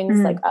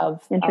recordings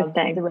of the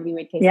Roe v.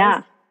 Wade cases.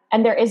 Yeah.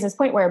 And there is this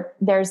point where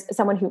there's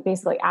someone who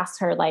basically asks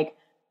her,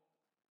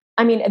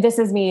 this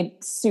is me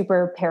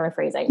super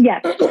paraphrasing.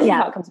 Yes.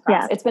 How it comes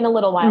across. It's been a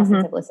little while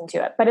since I've listened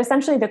to it, but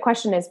essentially the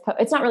question is,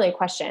 it's not really a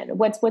question.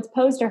 What's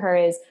posed to her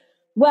is,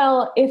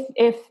 well,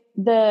 if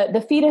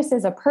the fetus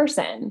is a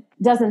person,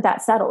 doesn't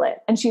that settle it?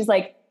 And she's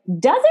like,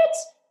 does it?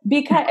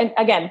 Because, and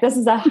again, this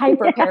is a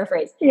hyper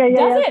paraphrase.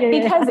 Does it?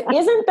 Because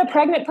isn't the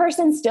pregnant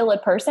person still a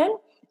person?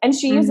 And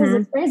she uses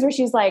a phrase where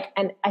she's like,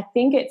 and I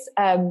think it's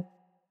a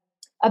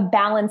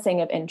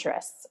balancing of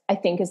interests, I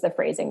think is the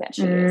phrasing that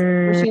she used.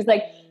 Where she's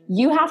like,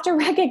 you have to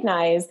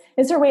recognize,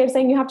 is her way of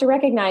saying you have to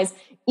recognize,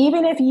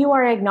 even if you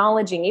are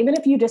acknowledging, even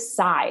if you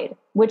decide,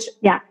 which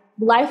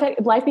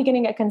life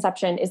beginning at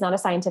conception is not a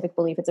scientific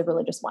belief. It's a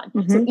religious one.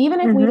 So even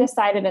if we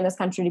decided in this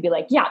country to be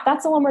like, yeah,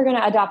 that's the one we're going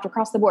to adopt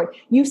across the board,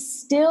 you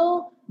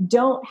still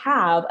don't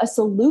have a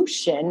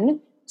solution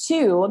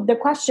to the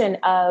question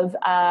of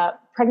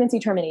pregnancy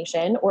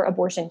termination or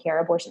abortion care,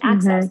 abortion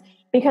access,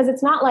 because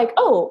it's not like,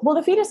 oh, well,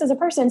 the fetus is a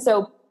person,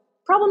 so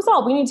problem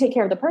solved. We need to take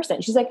care of the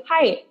person. She's like,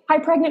 hi,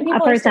 pregnant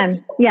people. A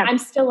person. Yeah. I'm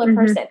still a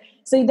person.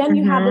 So then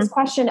you have this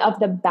question of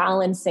the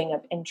balancing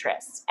of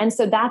interests. And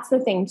so that's the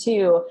thing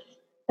too,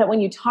 that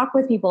when you talk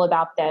with people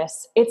about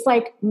this, it's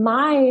like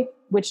my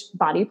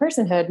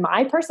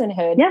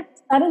personhood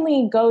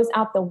suddenly goes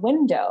out the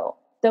window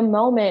the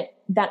moment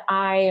that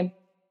I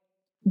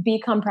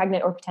become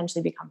pregnant or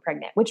potentially become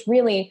pregnant, which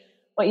really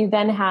what you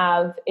then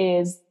have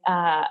is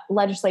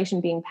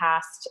legislation being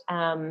passed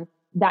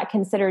that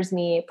considers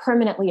me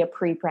permanently a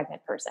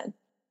pre-pregnant person.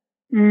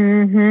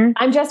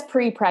 I'm just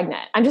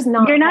pre-pregnant. I'm just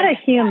not. You're not a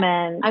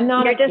human. I'm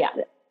not.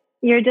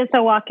 You're just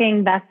a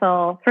walking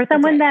vessel for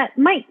someone that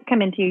might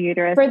come into your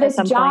uterus for this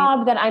job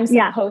point that I'm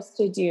supposed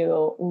to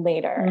do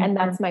later. And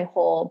that's my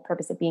whole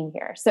purpose of being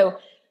here. So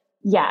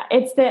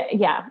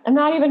I'm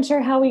not even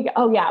sure how we go.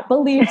 Oh yeah.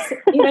 Beliefs,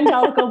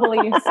 evangelical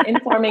beliefs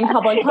informing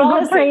public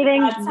policy.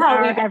 That's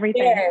how we get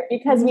everything there,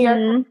 because we are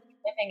living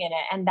in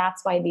it. And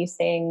that's why these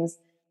things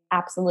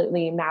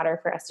absolutely matter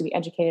for us to be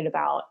educated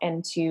about.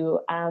 And to,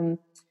 I'm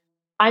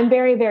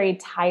very, very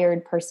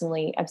tired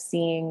personally of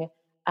seeing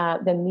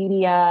the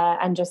media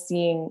and just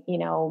seeing,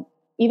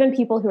 even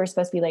people who are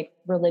supposed to be like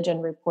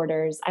religion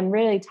reporters. I'm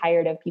really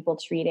tired of people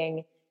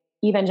treating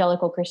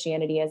evangelical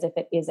Christianity as if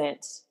it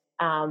isn't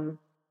an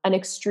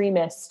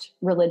extremist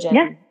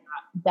religion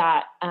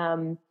that,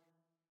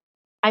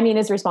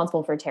 is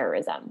responsible for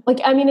terrorism. I'm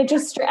so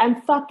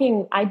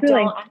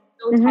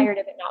tired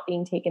of it not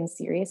being taken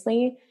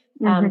seriously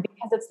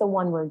because it's the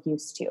one we're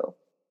used to.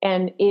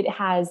 And it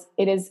has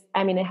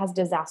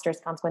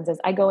disastrous consequences.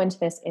 I go into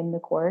this in the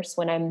course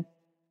when I'm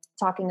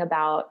talking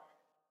about,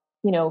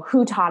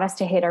 who taught us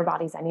to hate our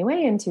bodies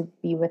anyway and to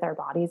be with our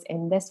bodies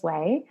in this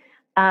way.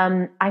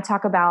 I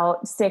talk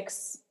about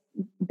six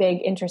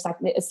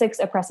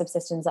oppressive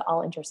systems that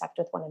all intersect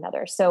with one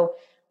another. So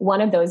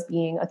one of those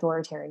being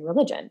authoritarian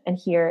religion. And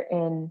here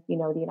in,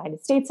 the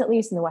United States, at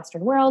least in the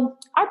Western world,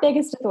 our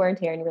biggest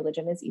authoritarian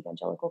religion is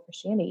evangelical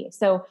Christianity.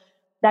 So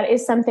that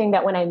is something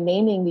that when I'm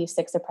naming these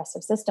six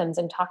oppressive systems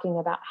and talking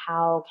about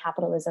how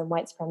capitalism,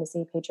 white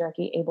supremacy,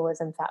 patriarchy,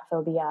 ableism, fat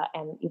phobia,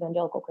 and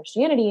evangelical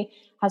Christianity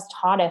has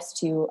taught us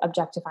to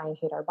objectify and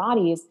hate our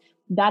bodies,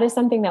 that is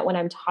something that when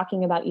I'm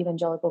talking about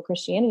evangelical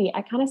Christianity,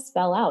 I kind of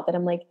spell out that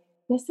I'm like,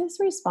 this is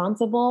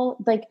responsible.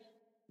 Like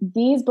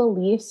these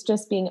beliefs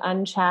just being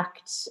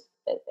unchecked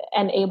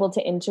and able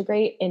to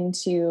integrate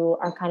into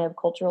our kind of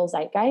cultural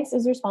zeitgeist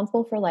is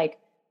responsible for like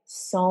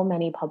so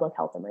many public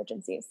health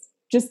emergencies.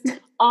 Just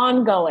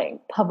ongoing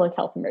public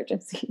health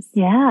emergencies.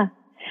 Yeah.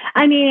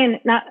 From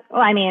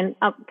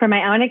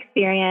my own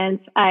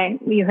experience,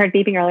 you heard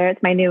beeping earlier,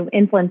 it's my new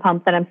insulin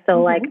pump that I'm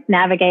still like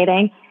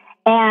navigating.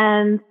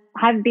 And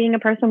being a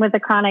person with a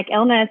chronic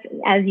illness,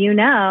 as you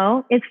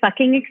know, is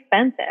fucking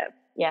expensive.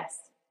 Yes.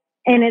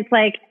 And it's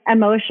like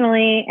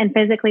emotionally and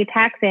physically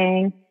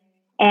taxing.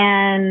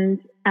 And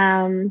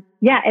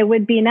it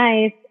would be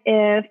nice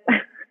if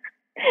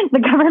the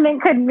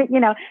government could,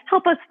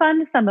 help us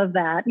fund some of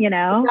that,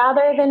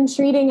 rather than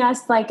treating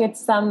us like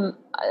it's some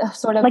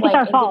sort of like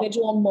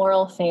individual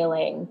moral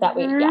failing that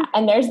we,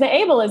 And there's the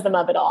ableism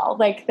of it all.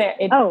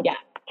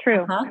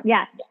 True.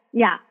 Yeah.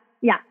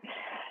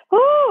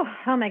 Ooh,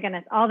 oh my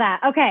goodness. All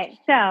that. Okay.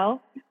 So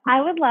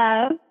we're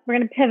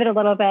going to pivot a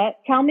little bit.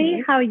 Tell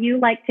me how you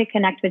like to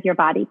connect with your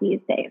body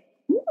these days.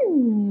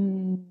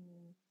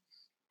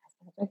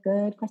 That's a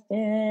good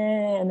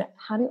question.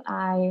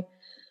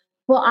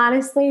 Well,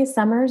 honestly,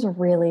 summer's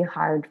really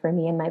hard for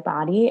me and my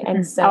body.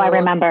 And so I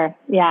remember.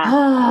 Yeah.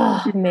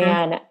 Oh,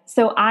 man.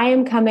 So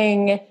I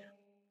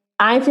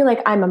feel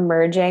like I'm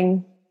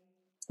emerging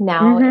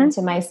now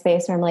into my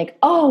space where I'm like,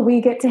 oh, we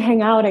get to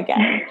hang out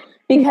again.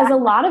 Because a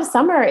lot of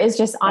summer is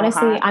just,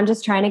 honestly, I'm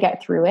just trying to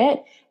get through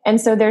it.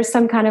 And so there's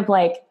some kind of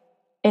like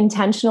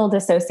intentional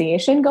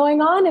dissociation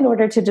going on in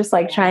order to just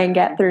like try and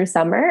get through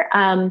summer.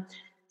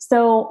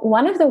 So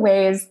one of the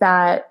ways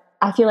that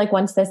I feel like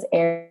once this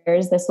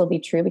airs, this will be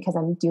true because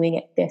I'm doing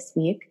it this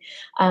week.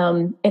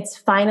 It's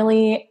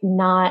finally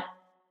not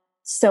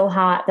so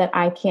hot that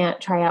I can't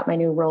try out my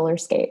new roller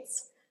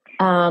skates.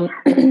 I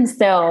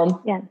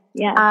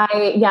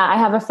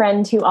have a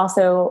friend who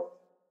also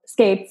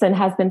skates and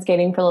has been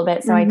skating for a little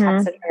bit. So I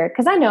texted her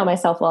because I know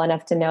myself well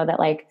enough to know that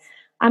like,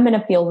 I'm going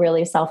to feel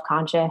really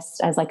self-conscious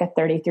as like a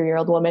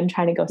 33-year-old woman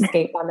trying to go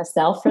skate by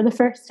myself for the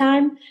first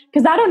time.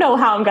 Cause I don't know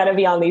how I'm going to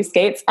be on these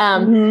skates. So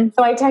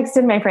I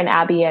texted my friend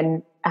Abby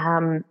and,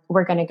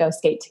 we're going to go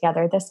skate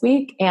together this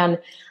week. And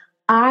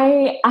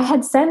I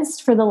had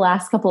sensed for the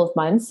last couple of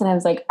months and I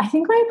was like, I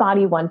think my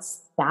body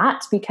wants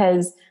that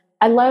because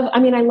I love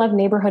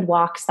neighborhood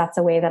walks. That's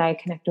a way that I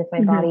connect with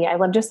my body. I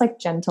love just like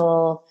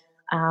gentle,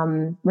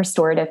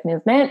 restorative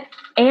movement.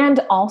 And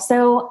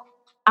also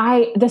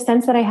the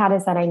sense that I had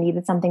is that I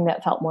needed something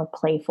that felt more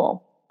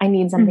playful. I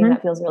need something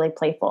that feels really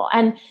playful.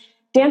 And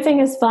dancing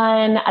is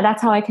fun.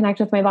 That's how I connect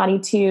with my body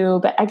too.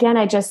 But again,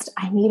 I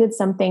needed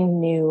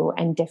something new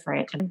and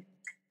different.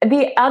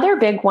 The other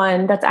big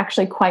one that's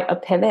actually quite a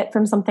pivot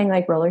from something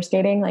like roller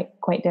skating, like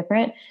quite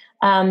different.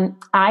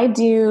 I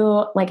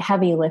do like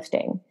heavy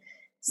lifting.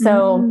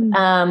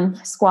 So,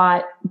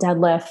 squat,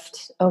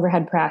 deadlift,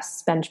 overhead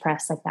press, bench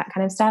press, like that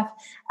kind of stuff.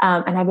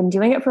 And I've been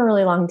doing it for a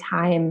really long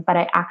time, but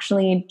I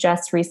actually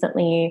just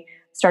recently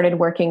started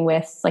working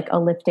with like a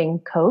lifting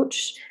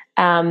coach.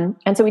 And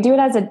so we do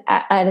it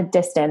at a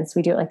distance.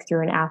 We do it like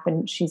through an app,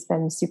 and she's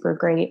been super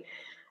great.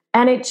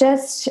 And it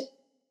just,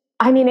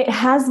 it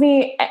has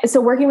me, so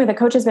working with a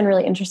coach has been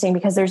really interesting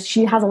because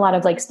she has a lot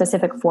of like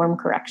specific form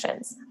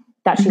corrections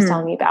that she's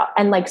telling me about.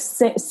 And like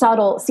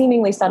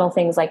seemingly subtle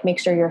things like make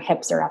sure your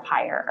hips are up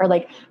higher, or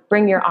like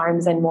bring your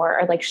arms in more,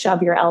 or like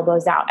shove your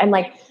elbows out. And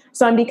like,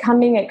 so I'm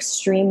becoming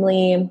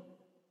extremely,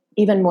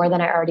 even more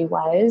than I already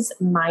was,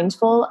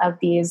 mindful of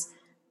these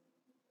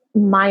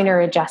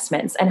minor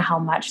adjustments and how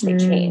much they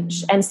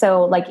change. And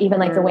so like, even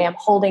like the way I'm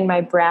holding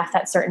my breath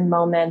at certain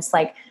moments,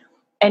 like,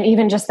 and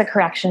even just the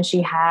correction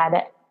she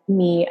had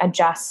me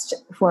adjust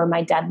for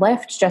my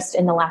deadlift just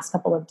in the last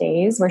couple of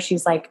days, where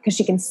she's like, because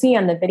she can see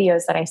on the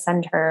videos that I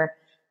send her,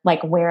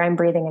 like where I'm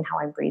breathing and how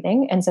I'm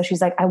breathing. And so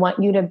she's like, I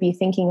want you to be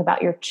thinking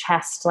about your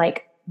chest,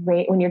 like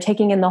right when you're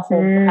taking in the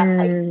whole breath,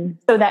 like,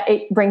 so that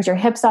it brings your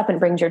hips up and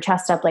brings your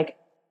chest up. Like,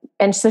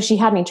 and so she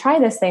had me try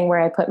this thing where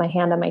I put my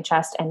hand on my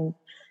chest, and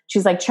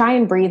she's like, try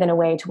and breathe in a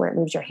way to where it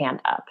moves your hand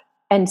up.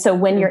 And so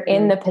when you're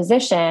in the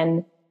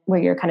position where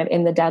you're kind of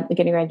in the dead,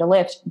 getting ready to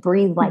lift,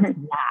 breathe like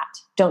that.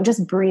 Don't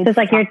just breathe. It's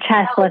like your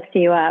chest lifts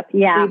you up.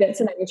 Yeah. Breathe it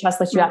so that your chest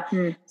lifts you up.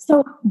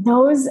 So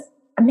those,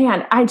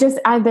 man,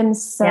 I've been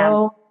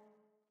so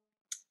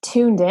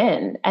tuned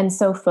in and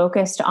so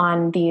focused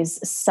on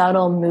these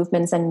subtle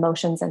movements and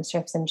motions and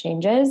shifts and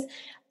changes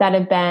that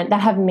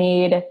have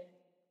made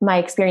my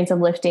experience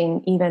of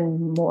lifting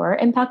even more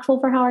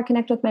impactful for how I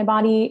connect with my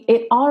body.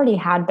 It already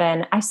had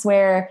been, I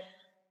swear,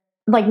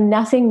 like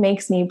nothing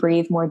makes me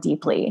breathe more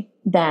deeply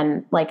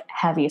than like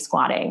heavy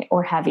squatting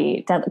or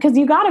heavy dead, because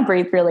you got to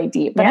breathe really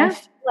deep. But I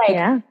feel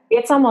like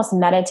it's almost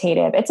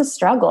meditative. It's a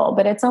struggle,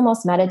 but it's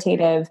almost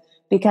meditative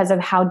because of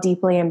how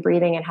deeply I'm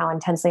breathing and how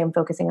intensely I'm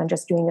focusing on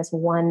just doing this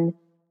one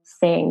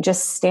thing.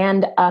 Just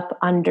stand up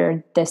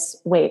under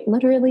this weight,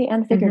 literally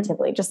and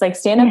figuratively. Just like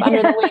stand up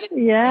under the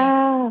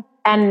weight.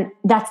 And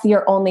that's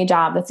your only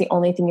job. That's the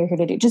only thing you're here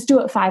to do. Just do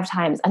it 5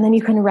 times. And then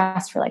you can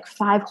rest for like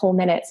 5 whole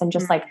minutes and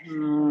just like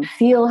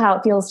feel how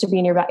it feels to be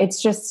in your body.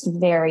 It's just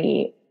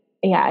very,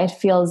 it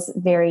feels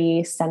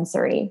very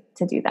sensory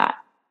to do that.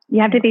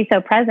 You have to be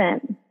so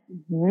present.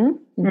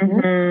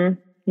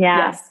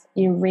 Yes,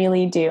 you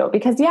really do.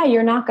 Because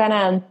you're not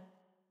gonna,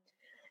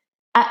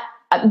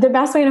 the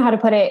best way I know how to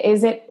put it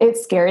is it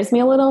scares me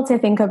a little to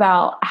think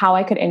about how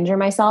I could injure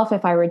myself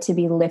if I were to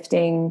be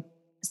lifting,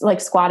 like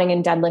squatting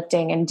and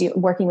deadlifting and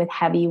working with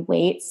heavy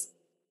weights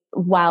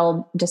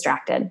while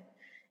distracted,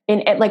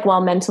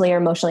 while mentally or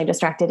emotionally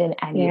distracted in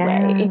any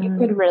way. You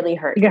could really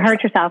hurt yourself. You could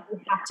hurt yourself.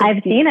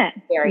 I've seen it.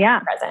 Very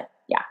present.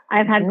 Yeah.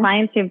 I've had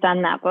clients who've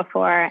done that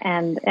before,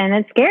 and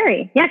it's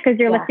scary. Yeah. Cause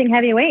you're lifting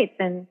heavy weights,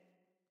 and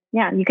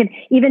you could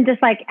even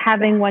just like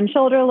having one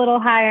shoulder a little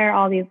higher,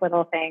 all these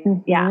little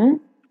things. Yeah,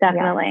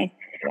 definitely. Yeah.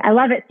 I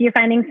love it. So you're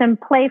finding some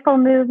playful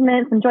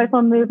movement, some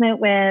joyful movement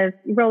with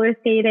roller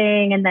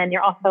skating, and then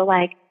you're also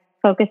like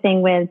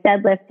focusing with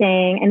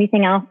deadlifting.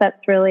 Anything else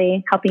that's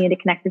really helping you to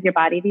connect with your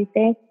body these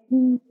days?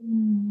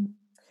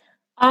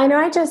 I know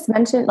I just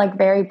mentioned, like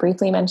very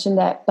briefly mentioned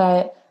it,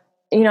 but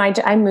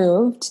I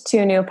moved to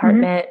a new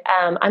apartment.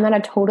 I'm on a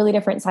totally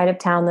different side of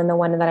town than the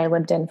one that I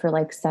lived in for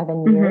like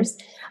 7 years.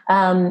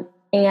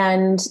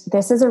 And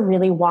this is a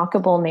really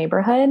walkable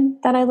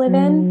neighborhood that I live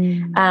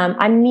in.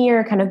 I'm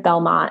near kind of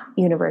Belmont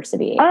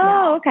University.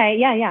 Oh, okay.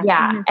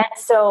 Yeah. And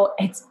so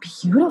it's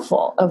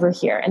beautiful over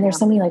here. And there's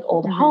so many like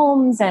old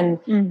homes. And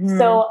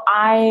so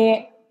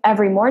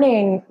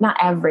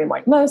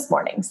most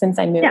mornings since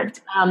I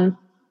moved,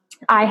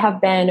 I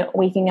have been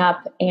waking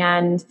up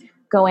and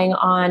going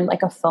on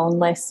like a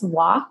phoneless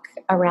walk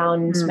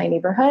around my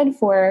neighborhood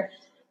for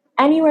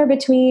anywhere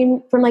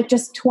from like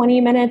just 20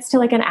 minutes to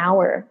like an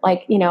hour,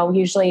 like,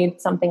 usually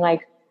something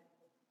like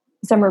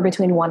somewhere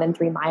between 1 and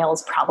 3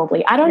 miles,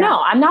 probably. I don't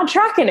know. I'm not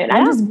tracking it.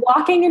 I'm just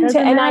walking and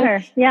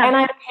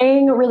I'm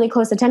paying really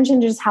close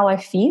attention to just how I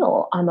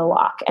feel on the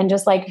walk, and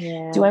just like,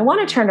 do I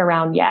want to turn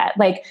around yet?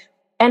 Like,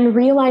 and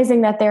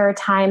realizing that there are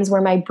times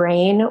where my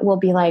brain will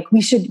be like,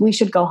 we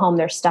should go home.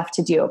 There's stuff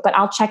to do, but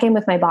I'll check in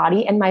with my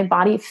body, and my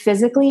body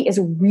physically is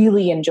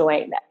really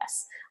enjoying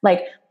this.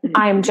 Like,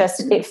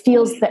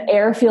 the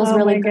air feels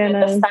really good.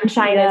 The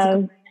sunshine is,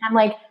 and I'm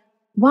like,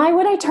 why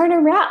would I turn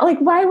around? Like,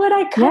 why would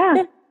I cut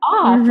this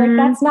off? Like,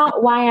 that's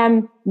not why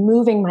I'm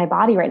moving my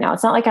body right now.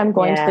 It's not like I'm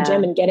going to the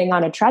gym and getting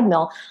on a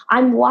treadmill.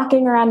 I'm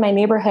walking around my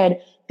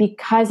neighborhood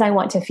because I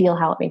want to feel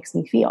how it makes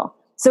me feel.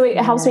 So it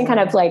helps me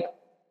kind of like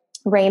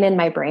rein in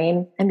my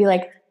brain and be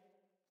like,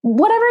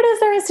 whatever it is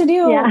there is to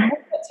do,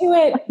 to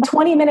it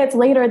 20 minutes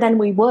later than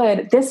we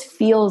would. This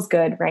feels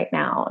good right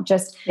now.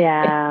 Just,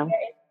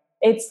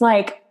 it's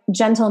like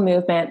gentle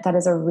movement that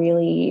is a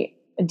really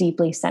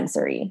deeply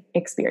sensory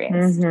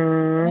experience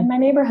in my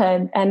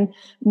neighborhood, and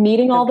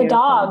meeting all the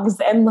dogs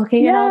and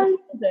looking at all the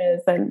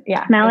houses and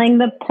smelling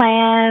the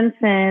plants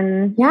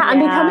and I'm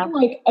becoming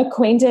like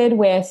acquainted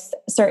with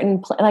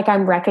certain like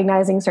I'm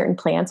recognizing certain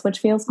plants, which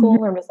feels cool.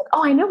 Where I'm just like,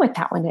 oh, I know what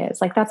that one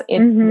is. Like that's it.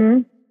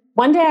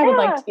 One day I would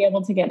like to be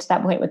able to get to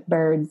that point with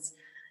birds.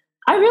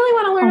 I really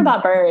want to learn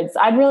about birds.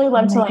 I'd really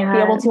love to like be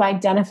able to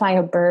identify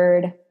a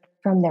bird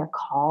from their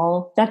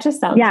call. That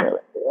just sounds really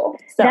cool.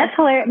 So. That's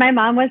hilarious. My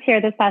mom was here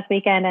this past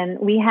weekend, and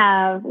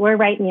we're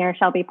right near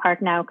Shelby Park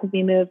now because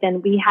we moved,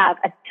 and we have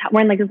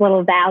we're in like this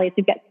little valley. So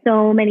we've got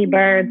so many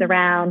birds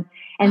around.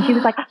 And she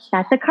was like,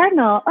 that's a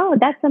cardinal. Oh,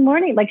 that's the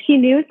morning. Like she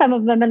knew some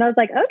of them. And I was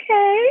like,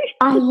 okay.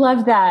 I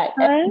love that.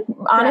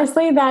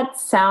 Honestly, that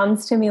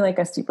sounds to me like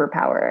a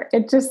superpower.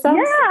 It just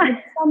sounds,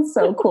 it sounds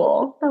so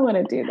cool. I want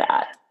to do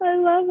that. I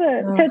love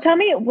it. So tell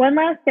me one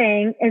last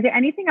thing. Is there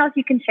anything else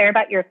you can share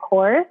about your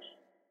course?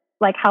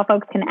 Like how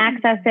folks can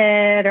access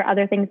it or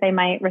other things they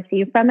might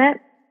receive from it?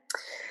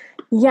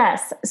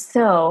 Yes.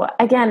 So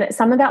again,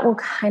 some of that will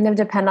kind of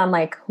depend on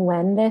like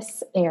when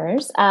this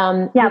airs.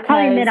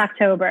 Probably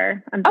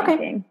mid-October, I'm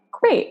thinking.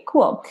 Great.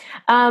 Cool.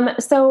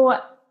 So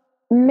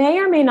may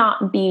or may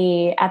not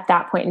be at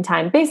that point in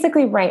time.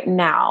 Basically right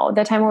now,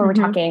 the time where we're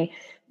talking,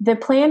 the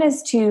plan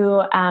is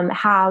to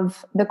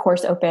have the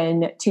course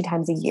open 2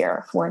 times a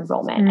year for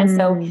enrollment. And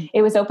so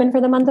it was open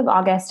for the month of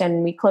August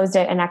and we closed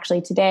it. And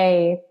actually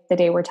today, the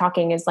day we're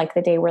talking is like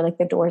the day where like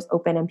the doors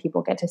open and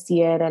people get to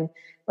see it and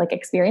like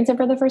experience it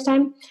for the first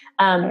time.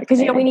 Cause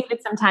we needed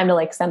some time to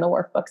like send the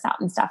workbooks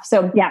out and stuff.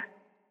 So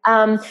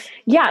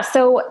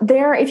so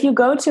there, if you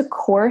go to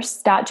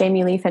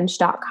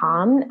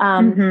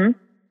course.jamieleefinch.com,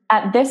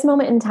 at this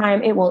moment in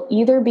time, it will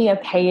either be a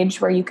page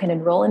where you can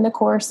enroll in the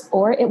course,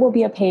 or it will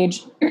be a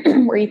page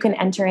where you can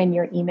enter in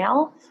your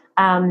email.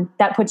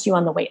 That puts you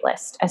on the wait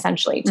list,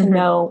 essentially, to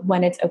know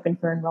when it's open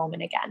for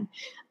enrollment again.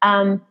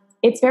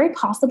 It's very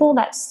possible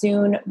that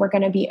soon we're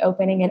going to be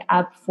opening it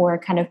up for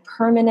kind of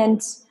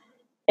permanent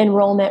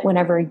enrollment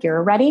whenever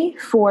you're ready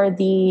for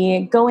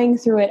the going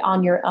through it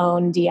on your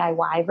own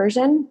DIY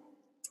version.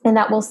 And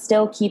that will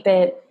still keep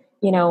it,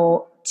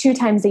 2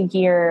 times a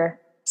year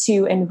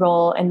to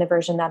enroll in the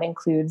version that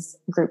includes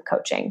group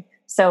coaching.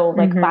 So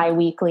like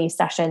bi-weekly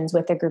sessions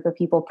with a group of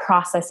people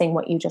processing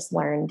what you just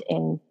learned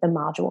in the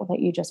module that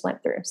you just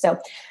went through. So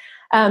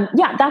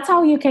that's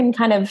how you can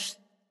kind of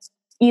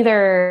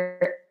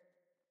either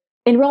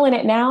enroll in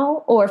it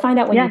now or find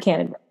out when you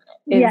can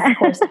enroll in it. Of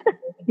course.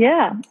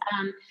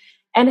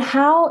 And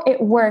how it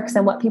works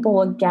and what people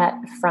will get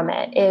from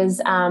it is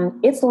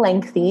it's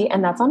lengthy,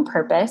 and that's on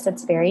purpose.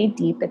 It's very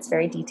deep. It's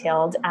very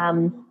detailed.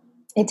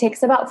 It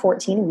takes about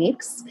 14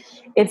 weeks.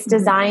 It's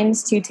designed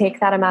to take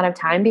that amount of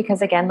time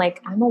because, again,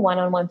 like I'm a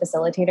one-on-one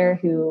facilitator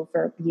who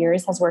for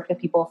years has worked with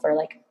people for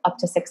like up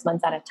to 6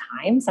 months at a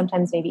time,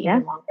 sometimes maybe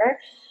even longer.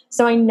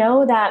 So I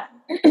know that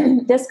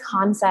this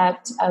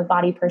concept of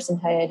body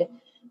personhood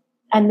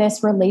and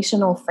this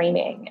relational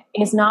framing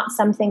is not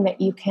something that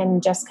you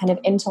can just kind of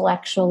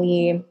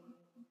intellectually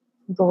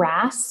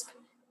grasp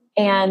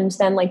and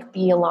then like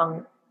be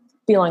along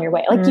your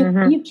way. Like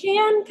you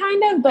can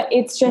kind of, but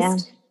it's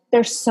just,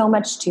 there's so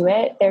much to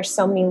it. There's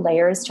so many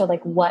layers to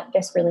like what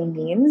this really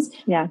means.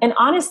 Yeah. And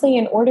honestly,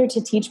 in order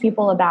to teach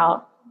people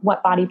about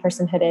what body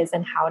personhood is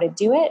and how to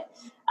do it,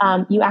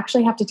 you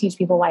actually have to teach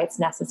people why it's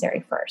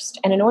necessary first.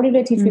 And in order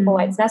to teach people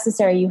why it's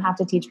necessary, you have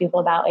to teach people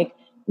about like,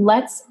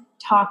 let's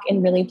talk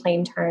in really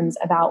plain terms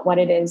about what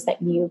it is that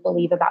you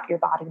believe about your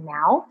body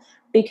now,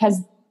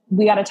 because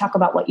we got to talk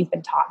about what you've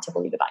been taught to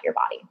believe about your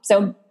body.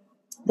 So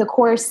the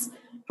course,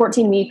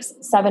 14 weeks,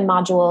 7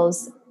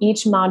 modules,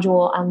 each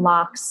module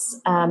unlocks,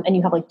 and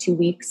you have like 2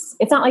 weeks.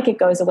 It's not like it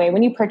goes away.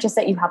 When you purchase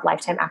it, you have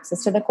lifetime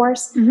access to the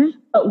course.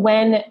 But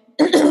when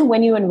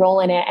you enroll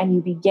in it and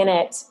you begin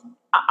it,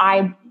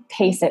 I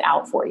pace it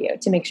out for you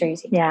to make sure you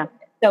take care of it.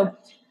 So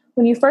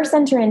when you first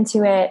enter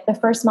into it, the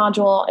first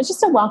module is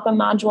just a welcome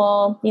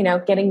module,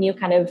 getting you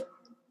kind of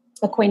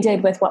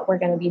acquainted with what we're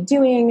going to be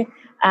doing.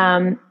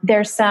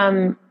 There's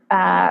some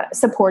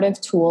supportive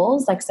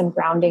tools, like some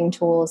grounding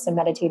tools, some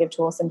meditative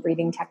tools, some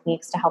breathing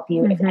techniques to help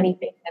you. If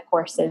anything in the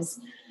course is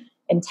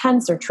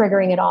intense or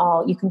triggering at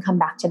all, you can come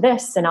back to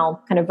this and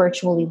I'll kind of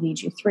virtually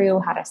lead you through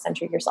how to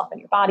center yourself and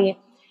your body.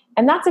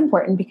 And that's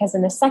important because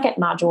in the second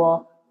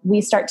module, we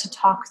start to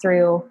talk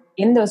through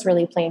in those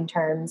really plain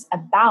terms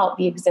about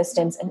the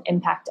existence and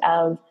impact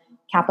of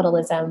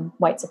capitalism,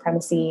 white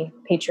supremacy,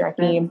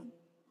 patriarchy,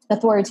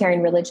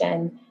 authoritarian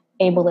religion,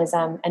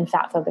 ableism, and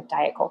fat-phobic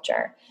diet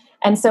culture.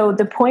 And so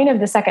the point of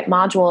the second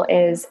module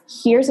is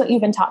here's what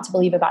you've been taught to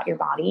believe about your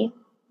body,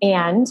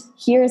 and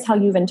here's how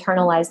you've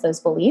internalized those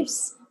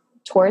beliefs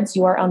towards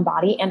your own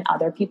body and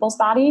other people's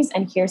bodies,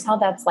 and here's how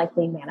that's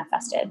likely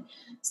manifested.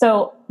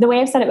 So the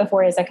way I've said it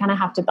before is I kind of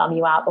have to bum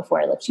you out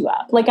before I lift you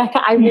up. Like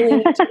I really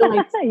need to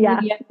like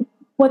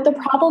what the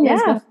problem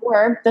is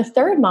before the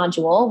third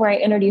module, where I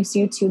introduce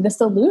you to the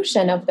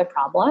solution of the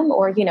problem,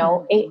 or, you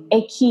know,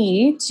 a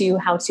key to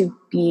how to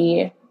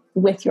be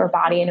with your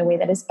body in a way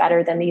that is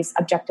better than these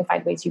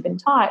objectified ways you've been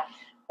taught,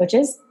 which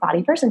is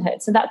body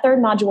personhood. So that third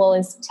module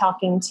is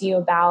talking to you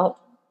about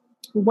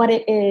what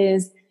it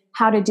is,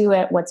 how to do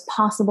it, what's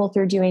possible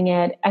through doing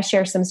it. I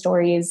share some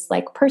stories,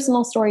 like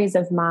personal stories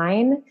of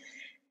mine,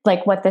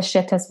 like what this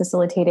shift has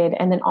facilitated.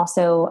 And then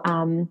also,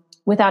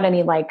 without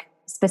any like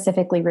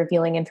specifically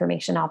revealing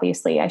information,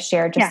 obviously, I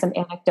share just some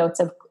anecdotes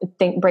of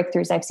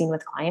breakthroughs I've seen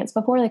with clients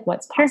before, like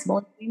what's possible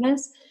in doing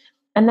this.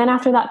 And then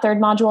after that third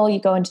module, you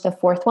go into the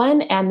fourth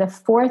one, and the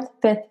fourth,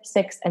 fifth,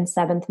 sixth, and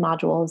seventh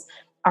modules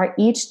are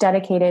each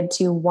dedicated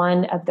to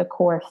one of the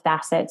core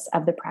facets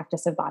of the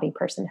practice of body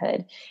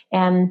personhood.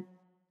 And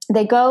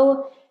they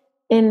go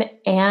in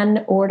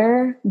an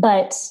order,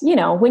 but you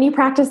know, when you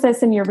practice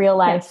this in your real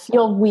life,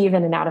 you'll weave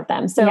in and out of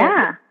them. So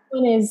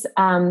one is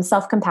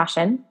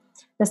self-compassion.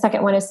 The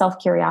second one is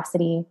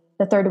self-curiosity.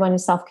 The third one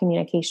is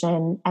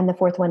self-communication. And the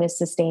fourth one is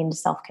sustained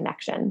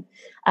self-connection.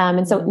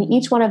 And so in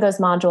each one of those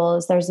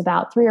modules, there's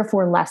about 3 or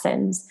 4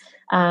 lessons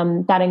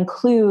that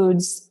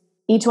includes,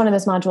 each one of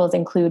those modules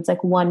includes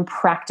like one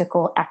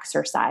practical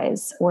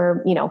exercise,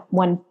 or, you know,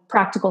 one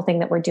practical thing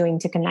that we're doing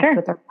to connect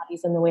with our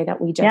bodies in the way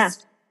that we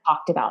just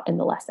talked about in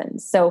the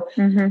lessons. So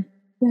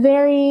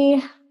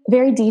very,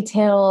 very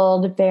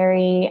detailed,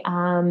 very,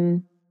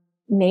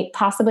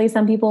 possibly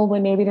some people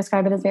would maybe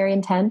describe it as very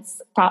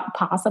intense,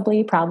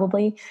 possibly,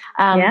 probably.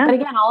 But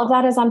again, all of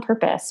that is on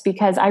purpose,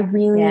 because I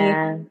really,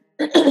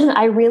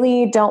 I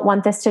really don't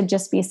want this to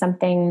just be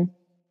something,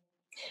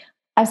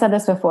 I've said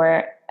this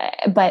before,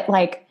 but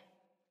like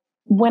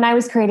when I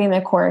was creating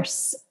the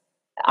course,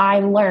 I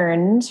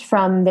learned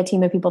from the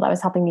team of people that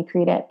was helping me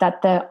create it,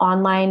 that the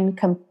online,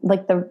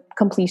 like the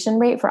completion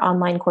rate for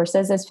online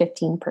courses is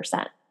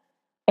 15%.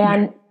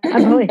 And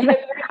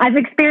I've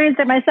experienced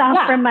it myself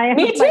from my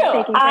me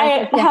too.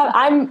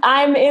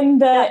 I'm in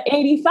the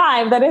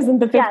 85 that isn't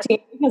the 15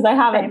 because I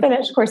haven't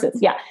finished courses.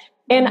 Yeah.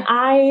 And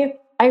I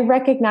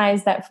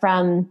recognize that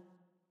from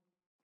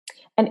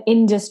an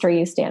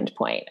industry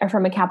standpoint, or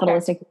from a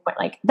capitalistic point,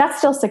 like that's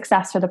still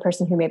success for the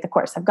person who made the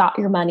course. I've got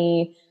your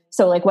money.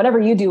 So like whatever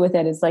you do with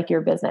it is like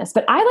your business.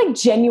 But I like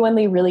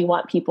genuinely really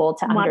want people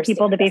to understand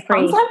people to be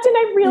free. Concept, and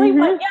I really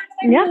want,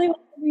 really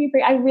want them to be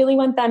free. I really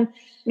want them.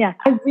 Yeah.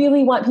 I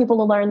really want people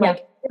to learn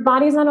like your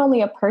body's not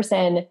only a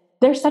person,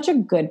 they're such a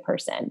good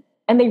person,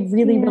 and they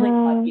really, really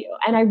love you.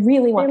 And I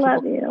really want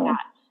people to do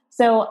that.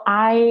 So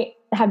I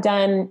have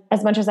done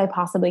as much as I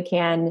possibly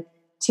can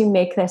to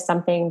make this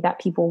something that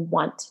people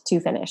want to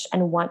finish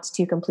and want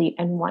to complete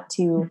and want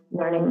to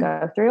learn and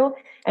go through.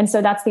 And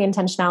so that's the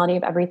intentionality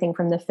of everything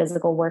from the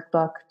physical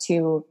workbook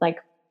to like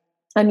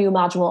a new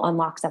module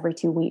unlocks every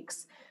 2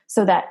 weeks,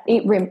 so that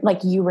it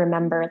like you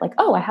remember like,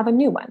 oh, I have a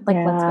new one. Like,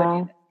 let's go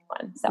do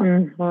this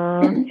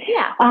one.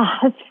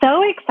 So it's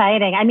so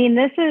exciting. I mean,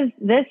 this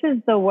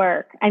is the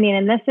work. I mean,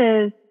 and this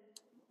is,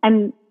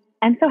 I'm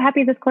so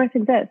happy this course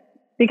exists,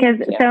 because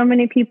so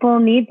many people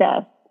need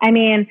this. I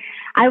mean,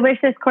 I wish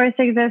this course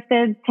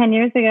existed 10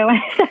 years ago.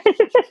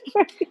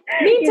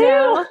 Me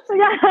too.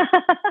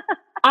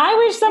 I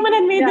wish someone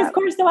had made this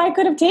course so I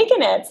could have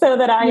taken it, so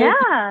that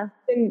I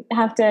didn't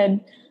have to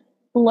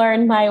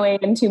learn my way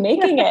into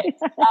making it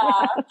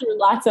through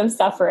lots of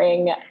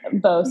suffering,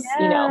 both,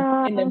 you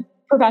know, in the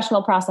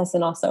professional process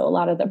and also a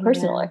lot of the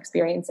personal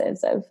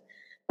experiences of,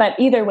 but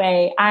either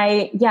way,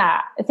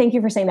 thank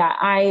you for saying that.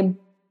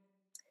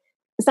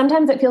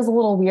 Sometimes it feels a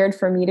little weird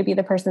for me to be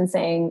the person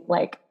saying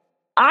like,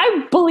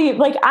 I believe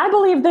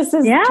this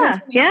is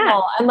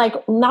transformational and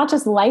like not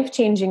just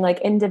life-changing, like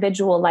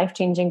individual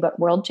life-changing, but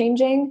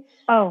world-changing.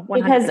 Oh, 100%.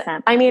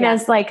 Because I mean,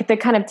 as like the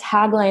kind of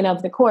tagline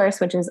of the course,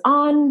 which is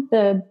on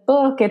the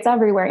book, it's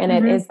everywhere in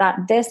it, is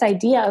that this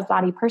idea of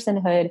body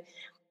personhood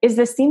is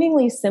this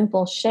seemingly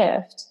simple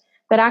shift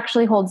that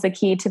actually holds the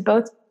key to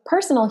both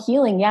personal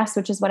healing, yes,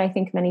 which is what I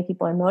think many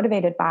people are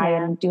motivated by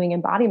and doing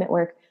embodiment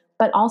work,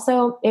 but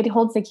also it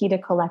holds the key to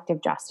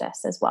collective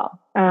justice as well.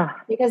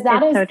 Because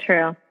that is so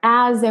true.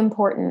 as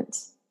important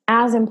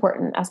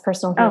as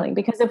personal healing.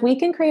 Because if we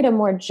can create a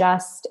more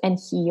just and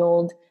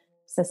healed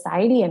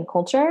society and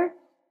culture,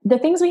 the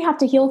things we have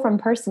to heal from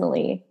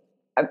personally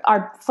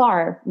are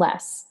far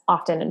less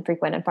often and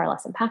frequent and far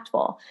less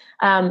impactful.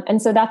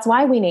 And so that's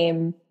why we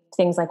name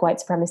things like white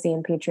supremacy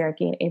and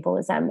patriarchy and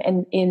ableism.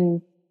 And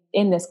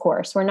in this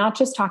course, we're not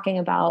just talking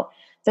about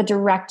the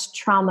direct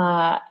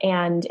trauma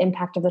and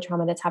impact of the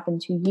trauma that's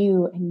happened to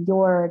you and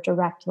your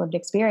direct lived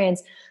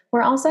experience.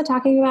 We're also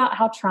talking about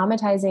how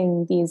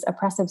traumatizing these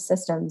oppressive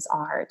systems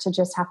are to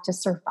just have to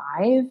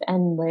survive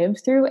and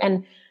live through.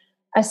 And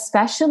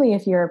especially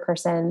if you're a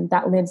person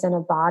that lives in a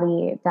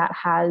body that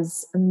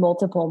has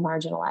multiple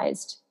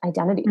marginalized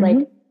identity,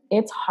 like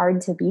it's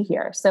hard to be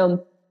here.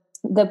 So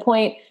the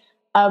point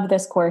of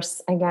this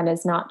course, again,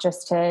 is not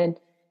just to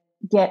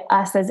get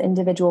us as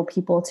individual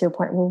people to a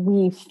point where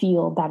we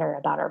feel better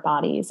about our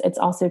bodies. It's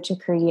also to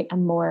create a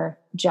more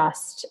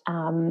just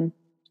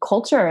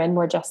culture and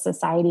more just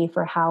society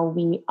for how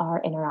we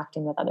are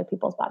interacting with other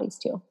people's bodies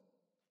too.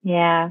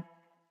 Yeah.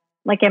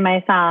 Like in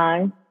my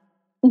song,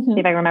 see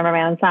if I remember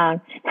my own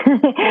song.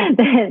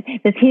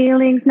 This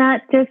healing's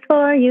not just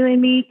for you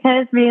and me,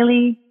 because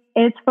really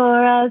it's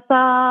for us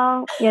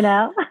all, you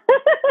know?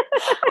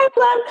 I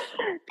love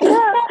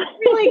that's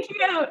really cute.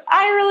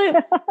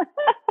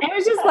 It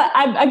was just like,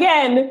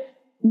 again,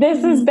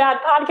 this is bad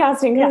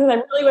podcasting because I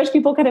really wish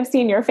people could have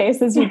seen your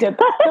face as you did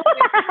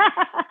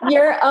that.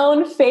 Your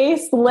own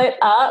face lit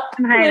up.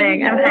 I'm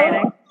hiding.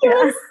 It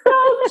was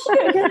so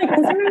cute. You're like,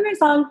 "Is that my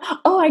song?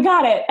 Oh, I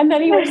got it." And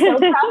then you were so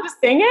proud to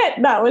sing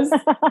it. That was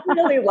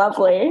really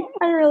lovely.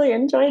 I really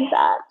enjoyed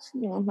that.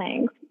 Well,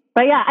 thanks.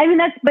 But yeah, I mean,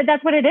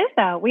 that's what it is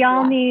though. We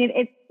all need,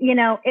 it's, you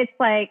know, it's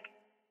like,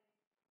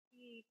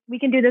 we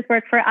can do this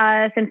work for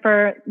us and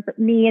for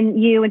me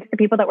and you and to the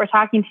people that we're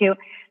talking to.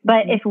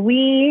 But if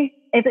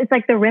it's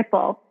like the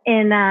ripple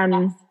in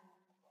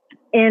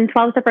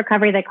 12-step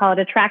recovery, they call it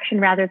attraction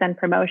rather than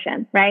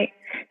promotion, right?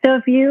 So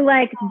if you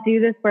like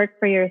do this work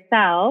for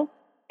yourself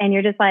and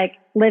you're just like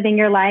living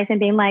your life and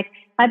being like,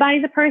 my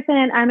body's a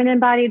person, I'm an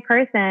embodied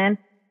person,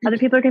 other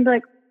people are going to be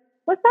like,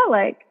 what's that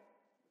like?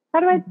 How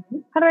do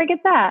I get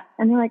that?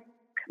 And they're like,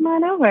 come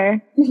on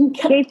over.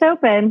 Gates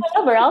open.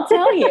 Come over. I'll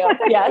tell you.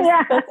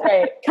 Yes, that's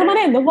right. Come on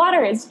in. The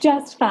water is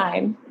just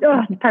fine.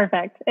 Oh, it's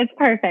perfect. It's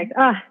perfect.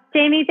 Oh,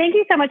 Jamie, thank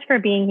you so much for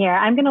being here.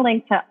 I'm going to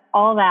link to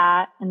all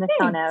that in the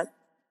show notes.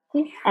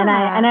 Yeah.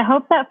 And I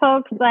hope that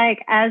folks,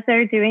 like, as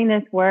they're doing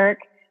this work,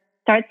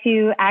 start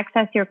to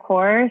access your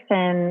course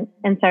and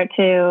start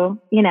to,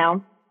 you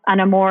know, on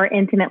a more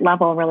intimate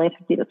level, really to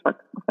do this work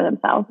for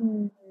themselves.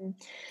 Mm-hmm.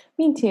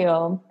 Me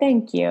too.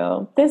 Thank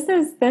you. This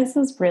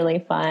is really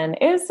fun.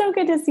 It was so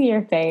good to see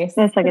your face.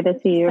 It's so good to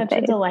see your face.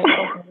 Such a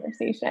delightful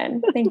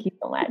conversation. Thank you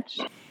so much.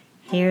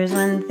 Here's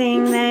one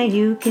thing that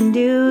you can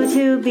do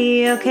to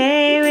be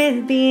okay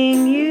with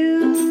being you.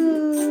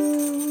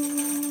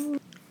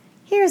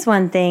 Here's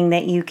one thing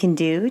that you can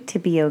do to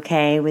be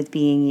okay with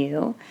being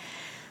you.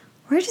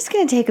 We're just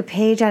going to take a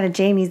page out of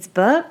Jamie's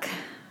book,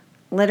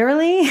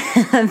 literally,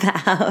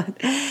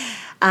 about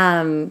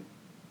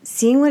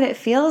seeing what it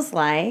feels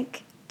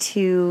like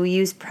to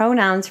use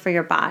pronouns for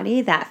your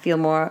body that feel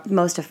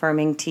most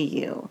affirming to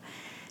you.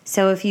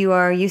 So if you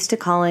are used to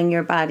calling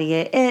your body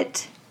a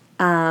it,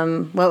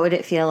 what would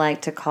it feel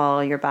like to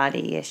call your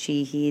body a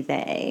she, he,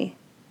 they,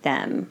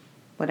 them,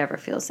 whatever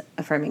feels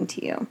affirming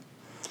to you?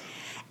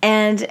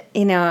 And,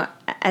 you know,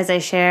 as I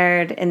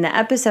shared in the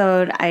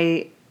episode,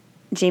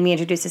 Jamie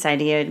introduced this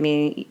idea to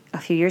me a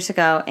few years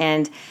ago,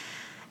 and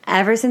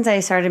ever since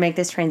I started to make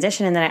this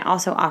transition, and then I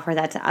also offer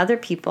that to other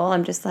people,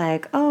 I'm just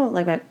like, oh,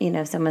 like, you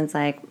know, someone's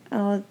like,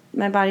 oh,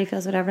 my body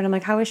feels whatever. And I'm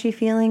like, how is she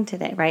feeling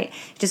today? Right?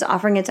 Just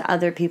offering it to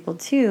other people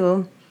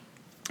too,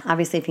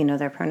 obviously, if you know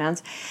their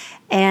pronouns.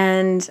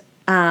 And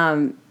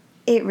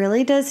it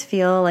really does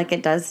feel like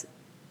it does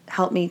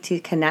help me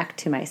to connect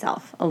to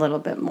myself a little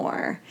bit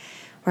more,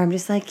 where I'm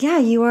just like, yeah,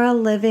 you are a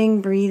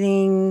living,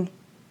 breathing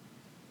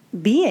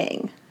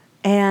being.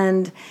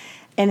 And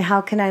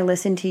how can I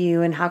listen to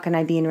you, and how can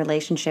I be in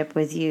relationship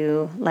with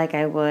you like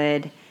I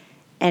would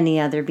any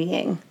other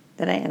being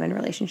that I am in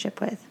relationship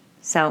with?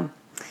 So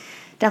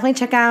definitely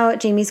check out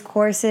Jamie's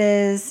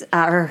courses,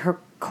 or her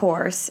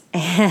course,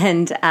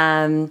 and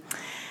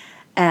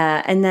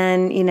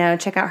then, you know,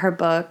 check out her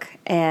book,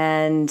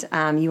 and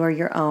You Are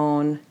Your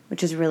Own,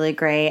 which is really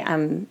great.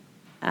 I'm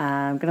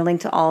going to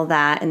link to all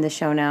that in the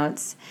show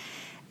notes.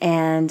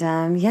 And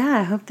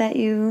I hope that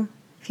you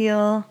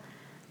feel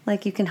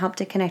like you can help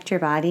to connect your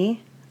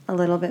body a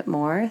little bit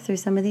more through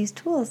some of these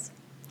tools.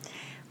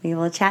 We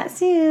will chat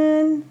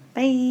soon.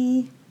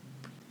 Bye.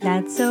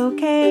 That's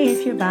okay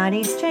if your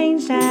body's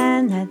changed,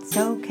 and that's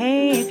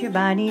okay if your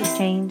body's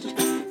changed.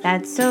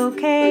 That's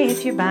okay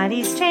if your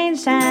body's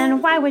changed,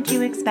 and why would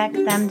you expect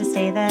them to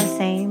stay the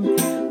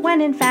same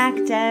when in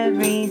fact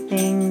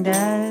everything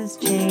does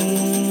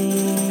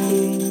change?